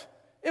rebuilt.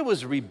 It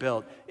was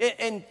rebuilt.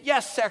 And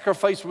yes,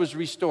 sacrifice was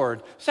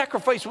restored.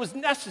 Sacrifice was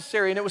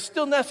necessary, and it was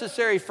still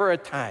necessary for a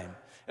time.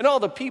 And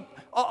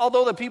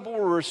although the people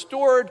were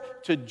restored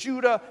to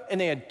Judah and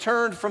they had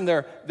turned from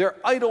their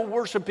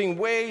idol-worshiping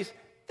ways,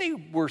 they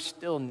were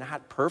still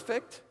not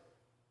perfect.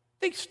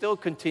 They still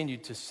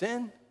continued to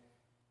sin.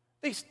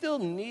 They still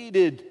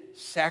needed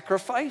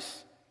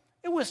sacrifice.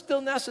 It was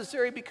still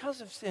necessary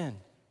because of sin.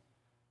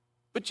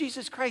 But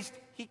Jesus Christ,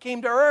 he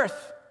came to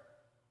earth.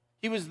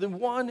 He was the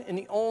one and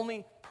the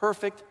only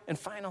perfect and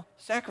final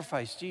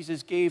sacrifice.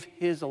 Jesus gave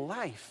his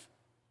life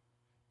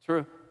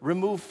to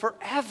remove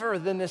forever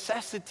the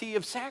necessity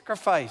of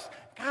sacrifice.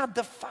 God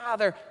the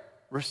Father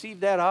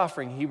received that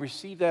offering. He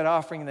received that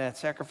offering and that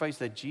sacrifice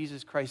that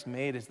Jesus Christ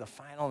made as the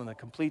final and the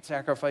complete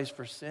sacrifice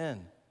for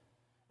sin.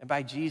 And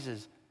by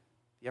Jesus,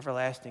 the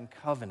everlasting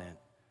covenant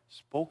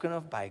spoken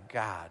of by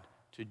God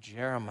to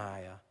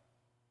Jeremiah,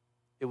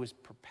 it was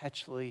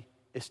perpetually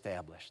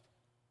established,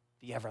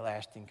 the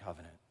everlasting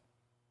covenant.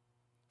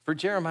 For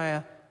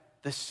Jeremiah,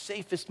 the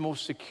safest,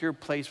 most secure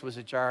place was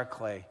a jar of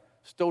clay,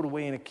 stowed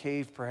away in a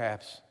cave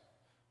perhaps.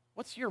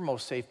 What's your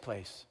most safe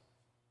place?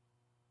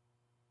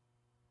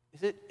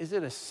 Is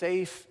it a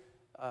safe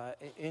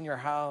in your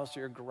house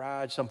or your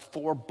garage, some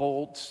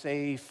 4-bolt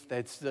safe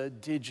that's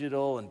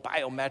digital and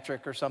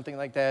biometric or something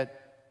like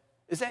that?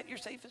 Is that your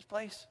safest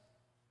place?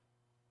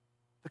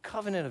 The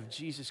covenant of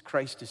Jesus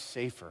Christ is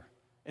safer,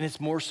 and it's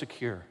more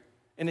secure,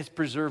 and it's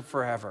preserved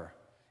forever.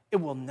 It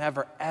will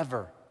never,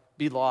 ever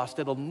be lost.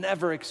 It'll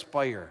never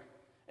expire.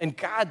 And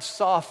God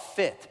saw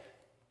fit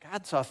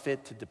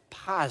to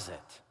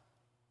deposit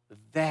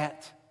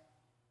that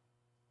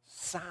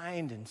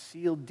signed and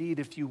sealed deed,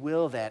 if you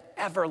will, that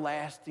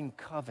everlasting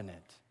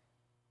covenant.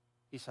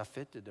 He saw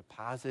fit to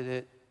deposit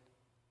it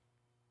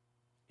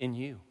in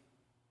you,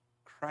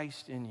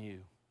 Christ in you,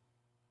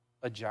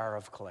 a jar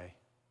of clay.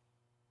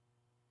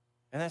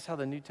 And that's how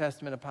the New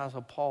Testament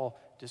apostle Paul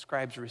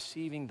describes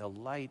receiving the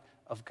light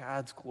of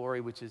God's glory,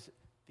 which is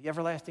the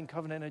everlasting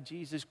covenant of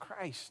Jesus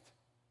Christ.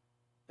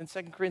 In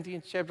 2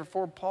 Corinthians chapter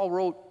 4, Paul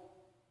wrote,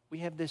 we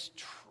have this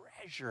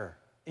treasure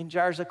in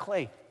jars of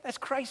clay. That's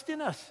Christ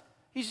in us.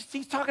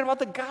 He's talking about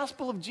the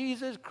gospel of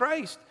Jesus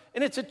Christ,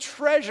 and it's a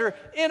treasure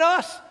in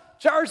us,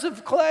 jars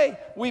of clay.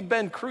 We've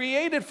been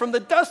created from the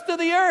dust of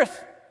the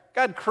earth.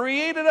 God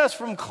created us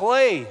from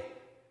clay,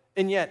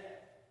 and yet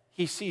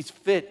he sees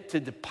fit to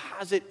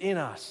deposit in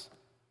us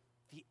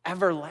the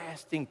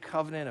everlasting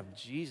covenant of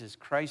Jesus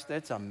Christ.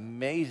 That's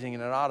amazing,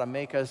 and it ought to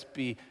make us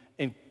be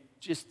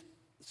just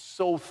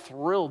so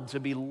thrilled to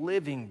be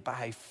living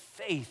by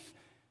faith,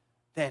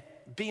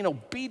 that being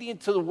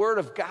obedient to the word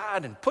of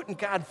God and putting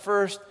God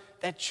first,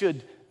 that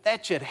should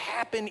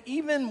happen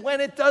even when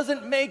it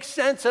doesn't make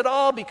sense at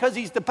all, because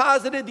he's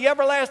deposited the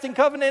everlasting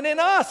covenant in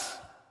us.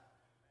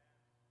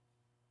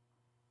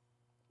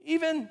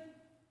 Even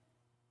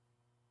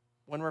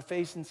when we're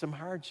facing some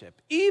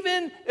hardship,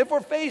 even if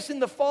we're facing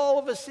the fall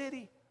of a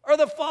city or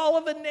the fall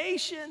of a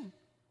nation.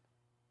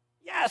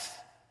 Yes,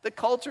 the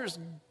culture's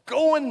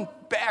going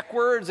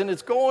backwards and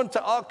it's going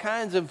to all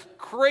kinds of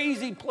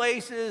crazy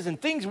places and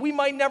things we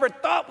might never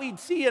thought we'd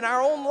see in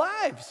our own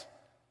lives.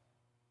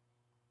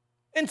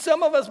 And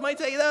some of us might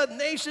say, the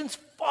nation's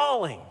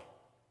falling.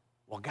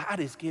 Well, God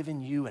has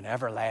given you an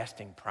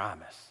everlasting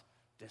promise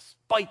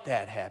despite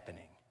that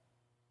happening.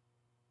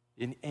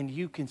 And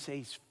you can say,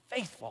 he's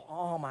faithful.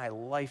 All my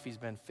life he's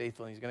been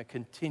faithful, and he's going to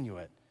continue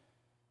it,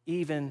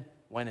 even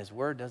when his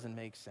word doesn't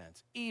make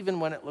sense, even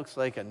when it looks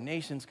like a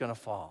nation's going to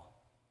fall.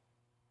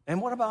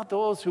 And what about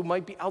those who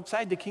might be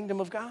outside the kingdom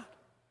of God?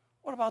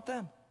 What about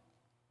them?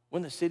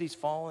 When the city's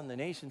fallen, the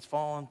nation's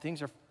fallen,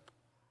 things are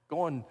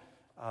going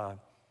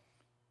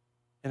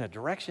in a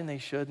direction they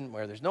shouldn't,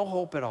 where there's no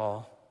hope at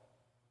all.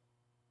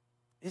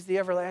 Is the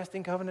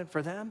everlasting covenant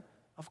for them?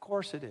 Of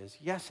course it is.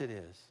 Yes, it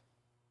is.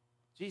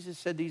 Jesus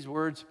said these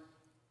words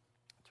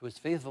to his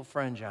faithful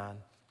friend John,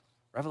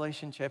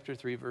 Revelation chapter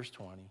 3, verse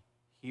 20.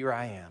 Here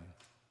I am.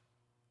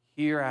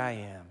 Here I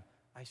am.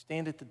 I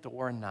stand at the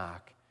door and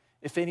knock.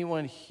 If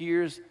anyone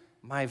hears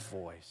my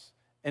voice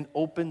and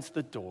opens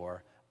the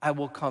door, I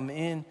will come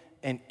in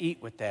and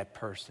eat with that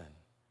person,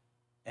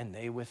 and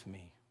they with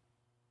me.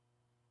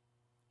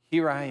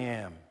 Here I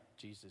am,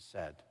 Jesus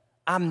said.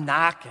 I'm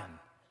knocking.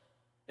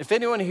 If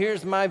anyone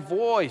hears my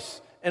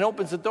voice and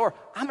opens the door,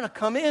 I'm going to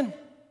come in.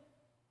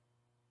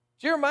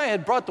 Jeremiah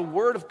had brought the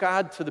word of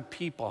God to the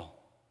people.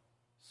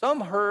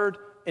 Some heard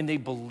and they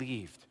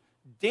believed.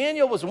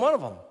 Daniel was one of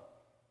them.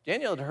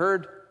 Daniel had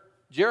heard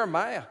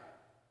Jeremiah.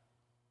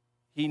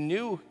 He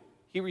knew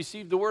he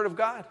received the word of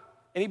God,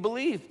 and he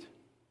believed.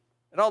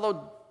 And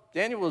although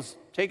Daniel was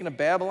taken to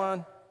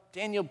Babylon,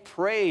 Daniel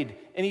prayed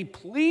and he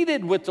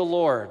pleaded with the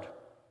Lord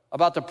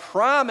about the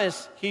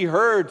promise he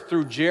heard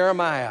through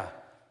Jeremiah,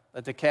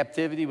 that the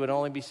captivity would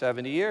only be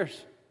 70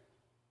 years.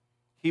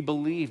 He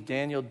believed,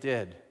 Daniel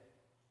did.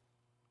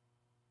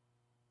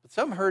 But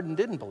some heard and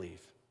didn't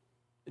believe.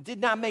 It did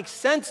not make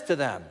sense to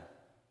them.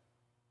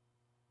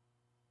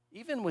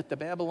 Even with the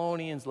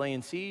Babylonians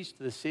laying siege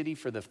to the city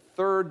for the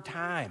third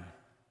time,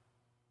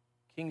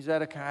 King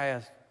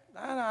Zedekiah,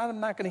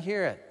 I'm not going to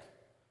hear it.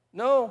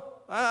 No,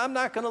 I'm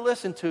not going to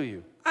listen to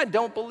you. I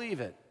don't believe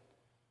it.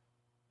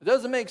 It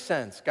doesn't make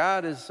sense.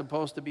 God is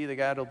supposed to be the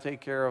God who'll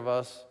take care of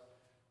us.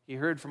 He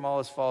heard from all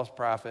his false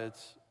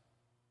prophets.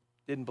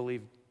 Didn't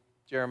believe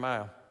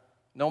Jeremiah.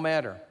 No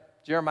matter.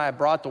 Jeremiah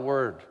brought the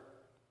word.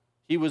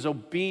 He was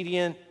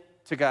obedient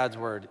to God's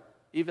word,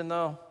 even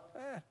though,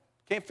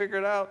 can't figure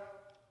it out,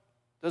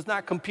 does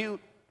not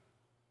compute.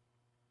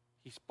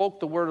 He spoke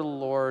the word of the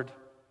Lord,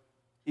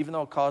 even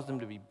though it caused him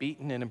to be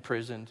beaten and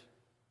imprisoned,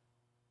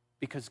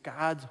 because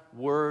God's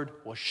word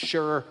was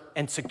sure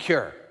and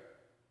secure.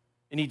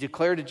 And he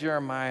declared to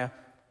Jeremiah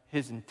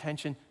his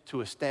intention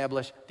to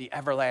establish the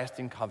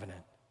everlasting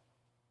covenant.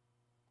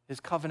 His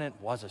covenant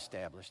was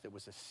established. It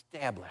was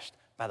established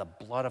by the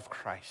blood of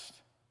Christ.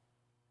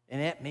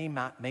 And it may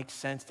not make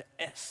sense to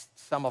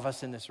some of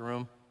us in this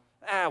room.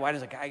 Why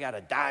does a guy got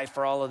to die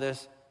for all of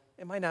this?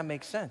 It might not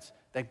make sense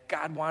that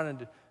God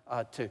wanted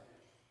to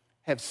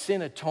have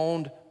sin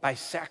atoned by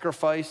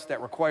sacrifice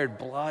that required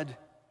blood.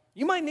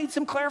 You might need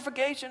some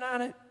clarification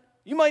on it.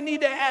 You might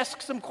need to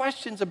ask some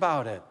questions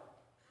about it.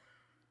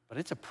 But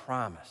it's a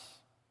promise.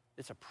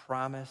 It's a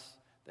promise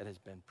that has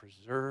been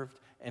preserved,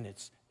 and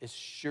it's as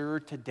sure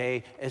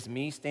today as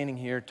me standing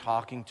here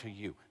talking to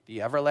you.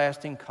 The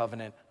everlasting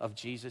covenant of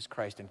Jesus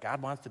Christ. And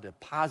God wants to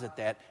deposit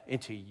that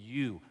into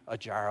you, a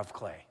jar of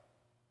clay.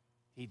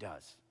 He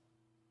does.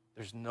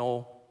 There's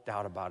no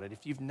doubt about it.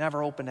 If you've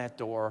never opened that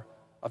door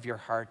of your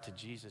heart to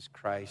Jesus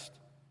Christ,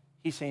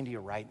 he's saying to you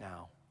right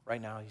now,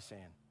 he's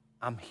saying,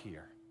 I'm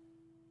here.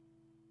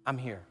 I'm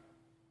here.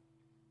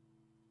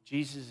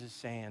 Jesus is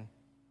saying,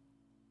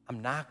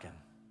 I'm knocking.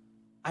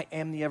 I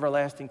am the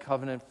everlasting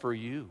covenant for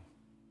you.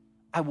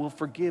 I will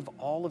forgive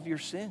all of your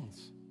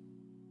sins.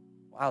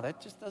 Wow,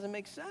 that just doesn't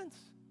make sense.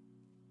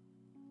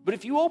 But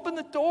if you open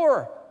the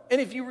door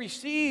and if you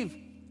receive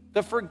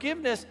the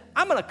forgiveness,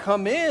 I'm going to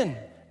come in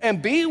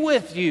and be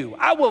with you.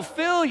 I will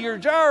fill your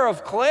jar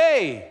of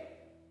clay.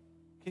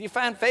 Can you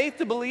find faith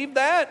to believe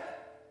that?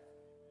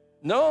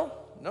 No,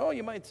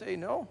 you might say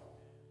no.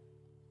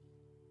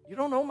 You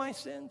don't know my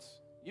sins.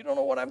 You don't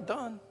know what I've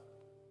done.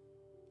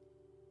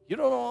 You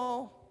don't know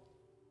all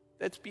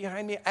that's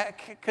behind me. I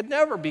could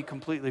never be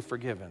completely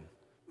forgiven.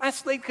 My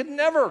slate could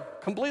never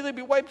completely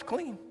be wiped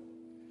clean.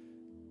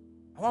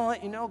 I want to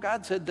let you know,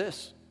 God said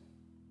this: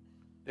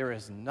 there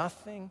is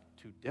nothing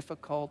too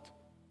difficult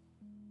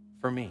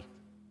for me.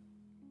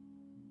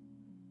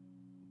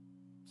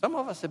 Some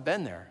of us have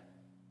been there.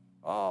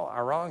 Oh,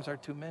 our wrongs are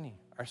too many.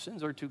 Our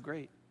sins are too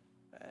great.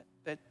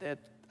 That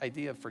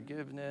idea of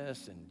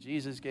forgiveness and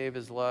Jesus gave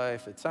his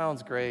life, it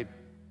sounds great.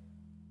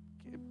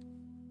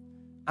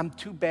 I'm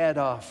too bad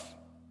off.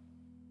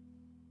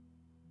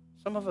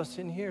 Some of us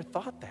in here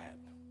thought that.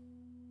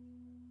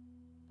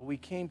 But we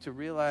came to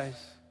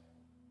realize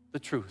the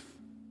truth.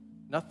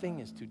 Nothing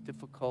is too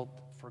difficult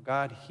for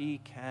God. He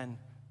can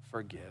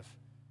forgive.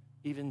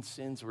 Even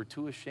sins we're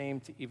too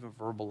ashamed to even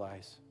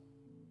verbalize.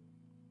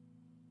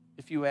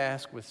 If you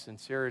ask with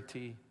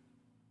sincerity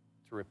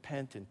to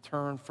repent and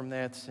turn from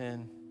that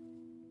sin,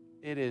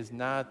 it is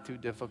not too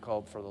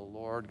difficult for the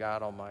Lord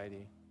God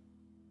Almighty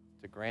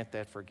to grant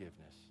that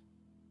forgiveness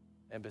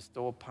and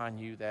bestow upon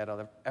you that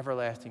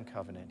everlasting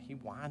covenant. He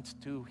wants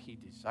to. He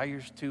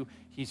desires to.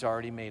 He's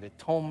already made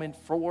atonement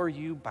for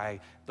you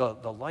by the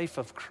life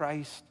of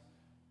Christ.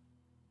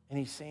 And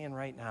he's saying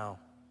right now,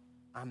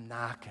 I'm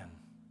knocking.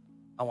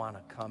 I want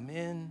to come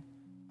in.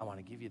 I want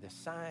to give you the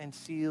signed,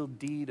 sealed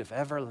deed of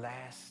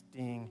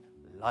everlasting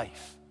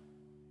life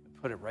and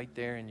put it right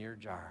there in your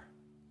jar.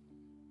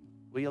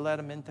 Will you let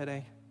him in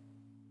today?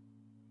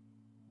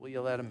 Will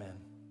you let him in?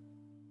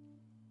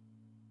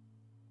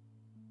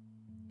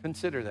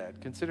 Consider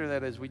that. Consider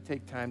that as we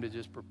take time to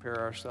just prepare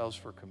ourselves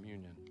for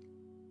communion.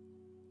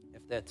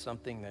 If that's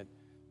something that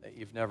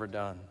you've never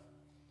done.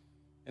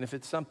 And if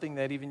it's something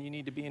that even you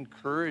need to be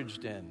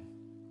encouraged in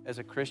as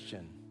a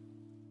Christian.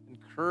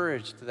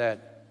 Encouraged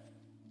that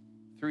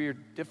through your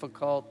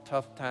difficult,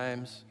 tough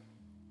times,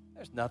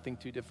 there's nothing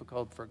too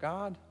difficult for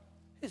God.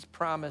 His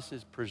promise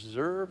is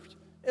preserved.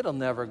 It'll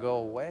never go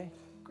away.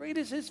 Great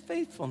is his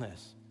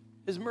faithfulness.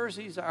 His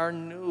mercies are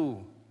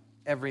new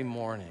every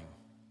morning.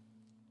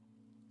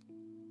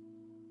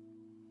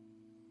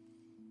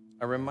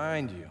 I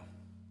remind you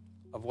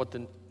of what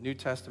the New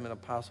Testament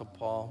Apostle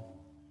Paul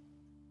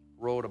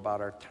wrote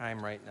about our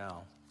time right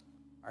now,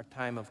 our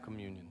time of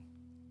communion.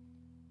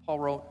 Paul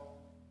wrote,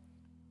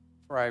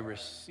 "For I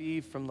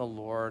received from the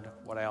Lord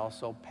what I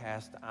also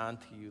passed on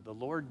to you. The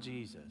Lord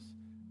Jesus,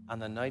 on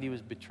the night he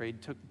was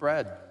betrayed, took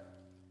bread.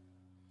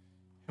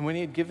 And when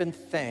he had given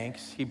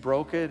thanks, he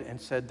broke it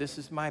and said, 'This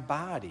is my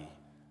body,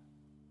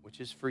 which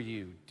is for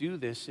you. Do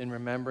this in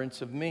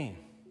remembrance of me.'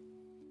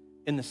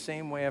 In the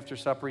same way, after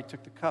supper, he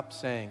took the cup,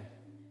 saying,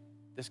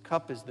 'This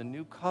cup is the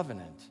new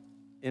covenant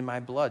in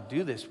my blood.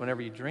 Do this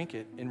whenever you drink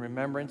it in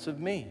remembrance of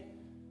me.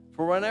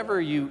 For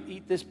whenever you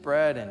eat this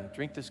bread and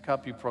drink this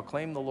cup, you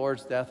proclaim the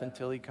Lord's death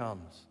until he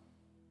comes.'"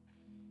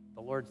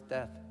 The Lord's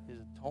death, his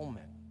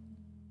atonement,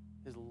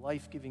 his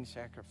life-giving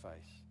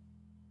sacrifice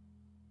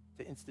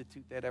to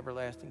institute that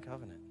everlasting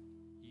covenant.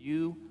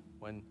 You,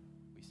 when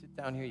we sit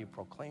down here, you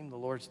proclaim the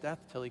Lord's death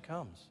till he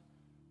comes.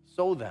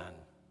 So then,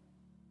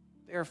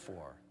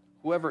 therefore,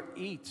 whoever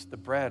eats the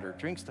bread or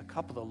drinks the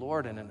cup of the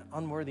Lord in an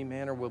unworthy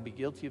manner will be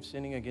guilty of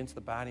sinning against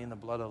the body and the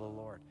blood of the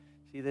Lord.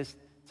 See, this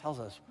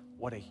tells us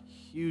what a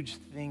huge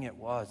thing it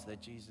was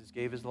that Jesus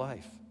gave his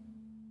life.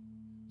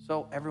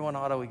 So everyone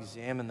ought to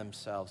examine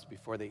themselves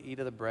before they eat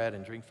of the bread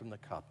and drink from the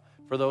cup.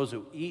 For those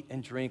who eat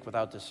and drink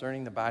without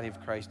discerning the body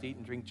of Christ eat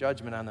and drink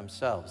judgment on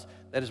themselves.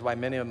 That is why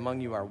many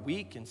among you are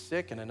weak and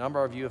sick, and a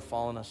number of you have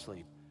fallen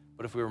asleep.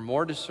 But if we were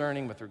more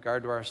discerning with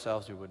regard to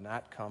ourselves, we would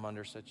not come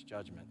under such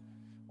judgment.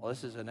 Well,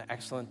 this is an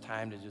excellent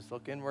time to just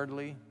look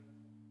inwardly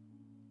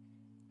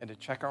and to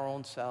check our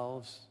own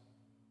selves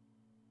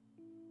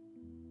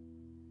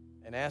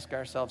and ask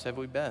ourselves, have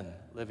we been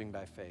living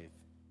by faith?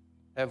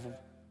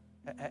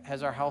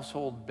 Has our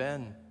household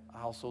been a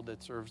household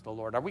that serves the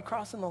Lord? Are we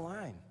crossing the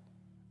line?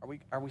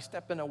 Are we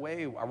stepping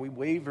away? Are we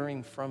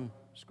wavering from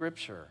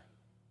Scripture?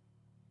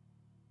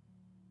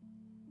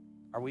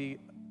 Are we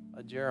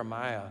a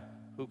Jeremiah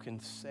who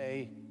can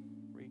say,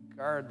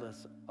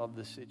 regardless of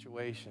the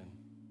situation,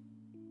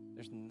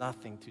 there's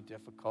nothing too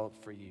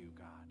difficult for you,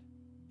 God,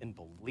 and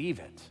believe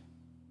it?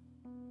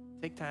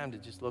 Take time to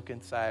just look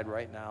inside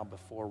right now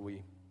before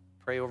we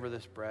pray over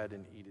this bread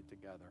and eat it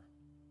together.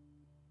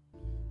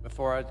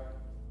 Before I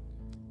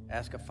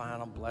ask a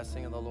final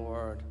blessing of the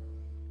Lord,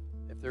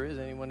 if there is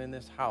anyone in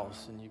this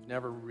house and you've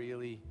never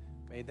really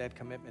made that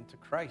commitment to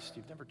Christ,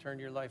 you've never turned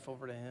your life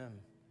over to Him,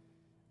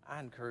 I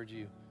encourage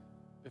you,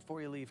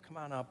 before you leave, come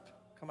on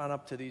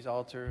up to these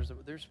altars.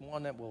 There's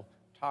one that will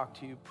talk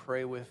to you,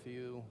 pray with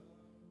you,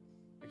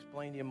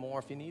 explain to you more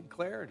if you need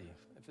clarity.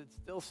 If it's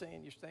still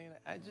saying,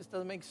 it just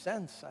doesn't make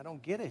sense. I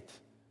don't get it.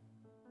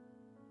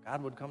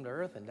 God would come to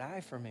earth and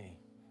die for me.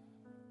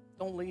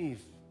 Don't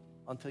leave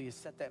until you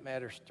set that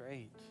matter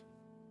straight.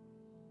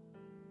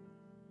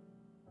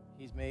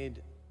 He's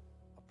made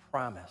a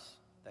promise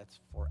that's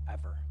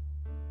forever,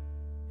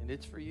 and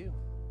it's for you.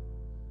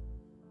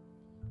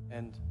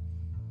 And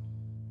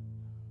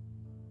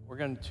we're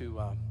going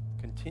to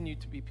continue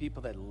to be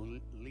people that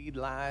lead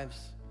lives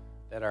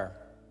that are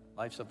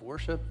lives of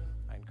worship.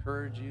 I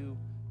encourage you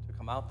to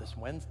come out this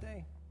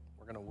Wednesday.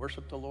 We're going to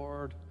worship the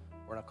Lord.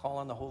 We're going to call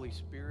on the Holy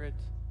Spirit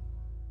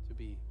to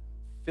be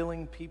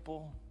filling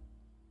people.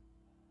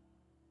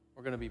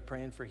 We're going to be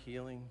praying for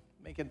healing.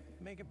 Make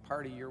it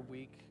part of your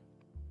week.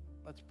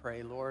 Let's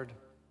pray. Lord,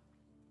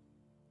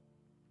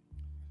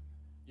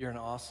 you're an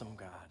awesome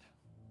God.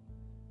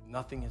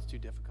 Nothing is too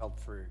difficult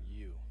for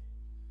you.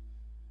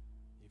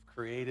 You've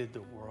created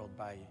the world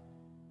by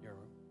your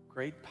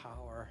great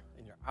power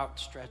and your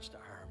outstretched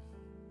arm.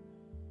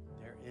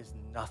 There is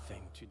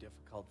nothing too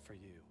difficult for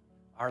you.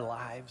 Our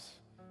lives,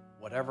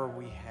 whatever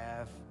we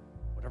have,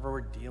 whatever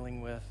we're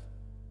dealing with,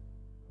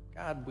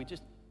 God, we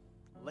just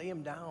lay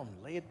them down.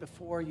 Lay it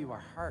before you,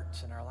 our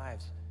hearts and our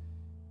lives.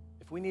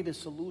 If we need a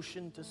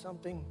solution to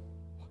something,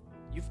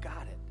 you've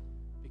got it,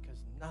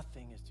 because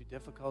nothing is too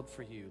difficult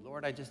for you.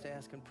 Lord, I just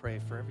ask and pray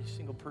for every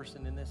single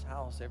person in this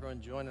house, everyone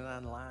joining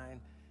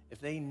online, if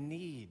they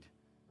need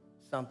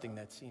something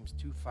that seems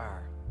too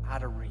far,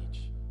 out of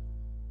reach,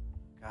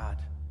 God,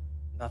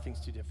 nothing's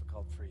too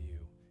difficult for you.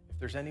 If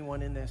there's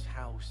anyone in this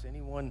house,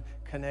 anyone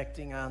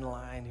connecting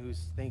online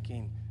who's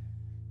thinking,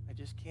 I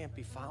just can't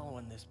be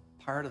following this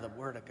part of the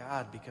Word of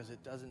God because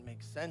it doesn't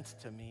make sense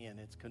to me and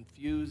it's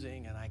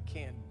confusing and I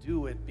can't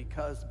do it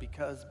because.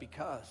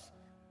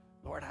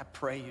 Lord, I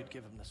pray you'd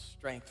give them the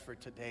strength for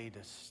today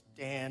to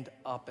stand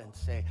up and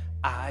say,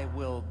 I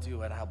will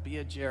do it. I'll be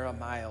a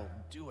Jeremiah. I'll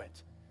do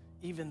it,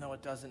 even though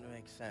it doesn't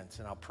make sense.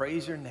 And I'll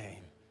praise your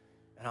name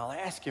and I'll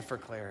ask you for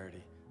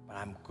clarity, but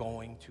I'm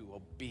going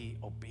to be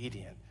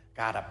obedient.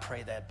 God, I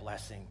pray that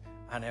blessing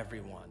on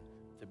everyone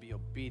to be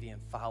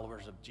obedient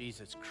followers of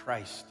Jesus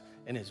Christ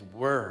and His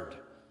Word,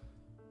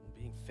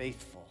 being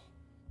faithful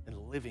and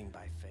living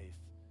by faith.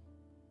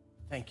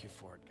 Thank you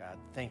for it, God.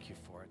 Thank you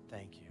for it.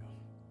 Thank you.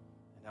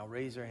 And now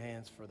raise your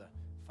hands for the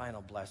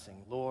final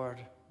blessing. Lord,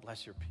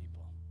 bless your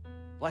people.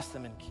 Bless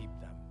them and keep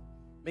them.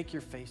 Make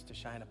your face to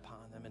shine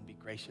upon them and be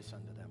gracious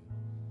unto them.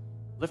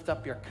 Lift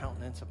up your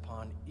countenance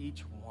upon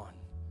each one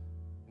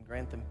and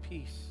grant them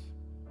peace.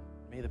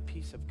 May the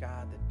peace of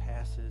God that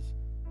passes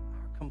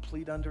our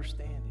complete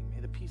understanding,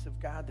 may the peace of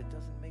God that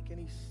doesn't make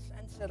any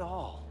sense at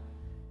all,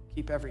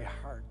 keep every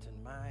heart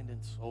and mind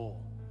and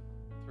soul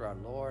through our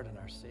Lord and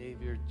our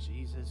Savior,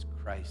 Jesus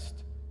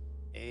Christ.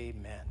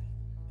 Amen.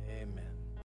 Amen.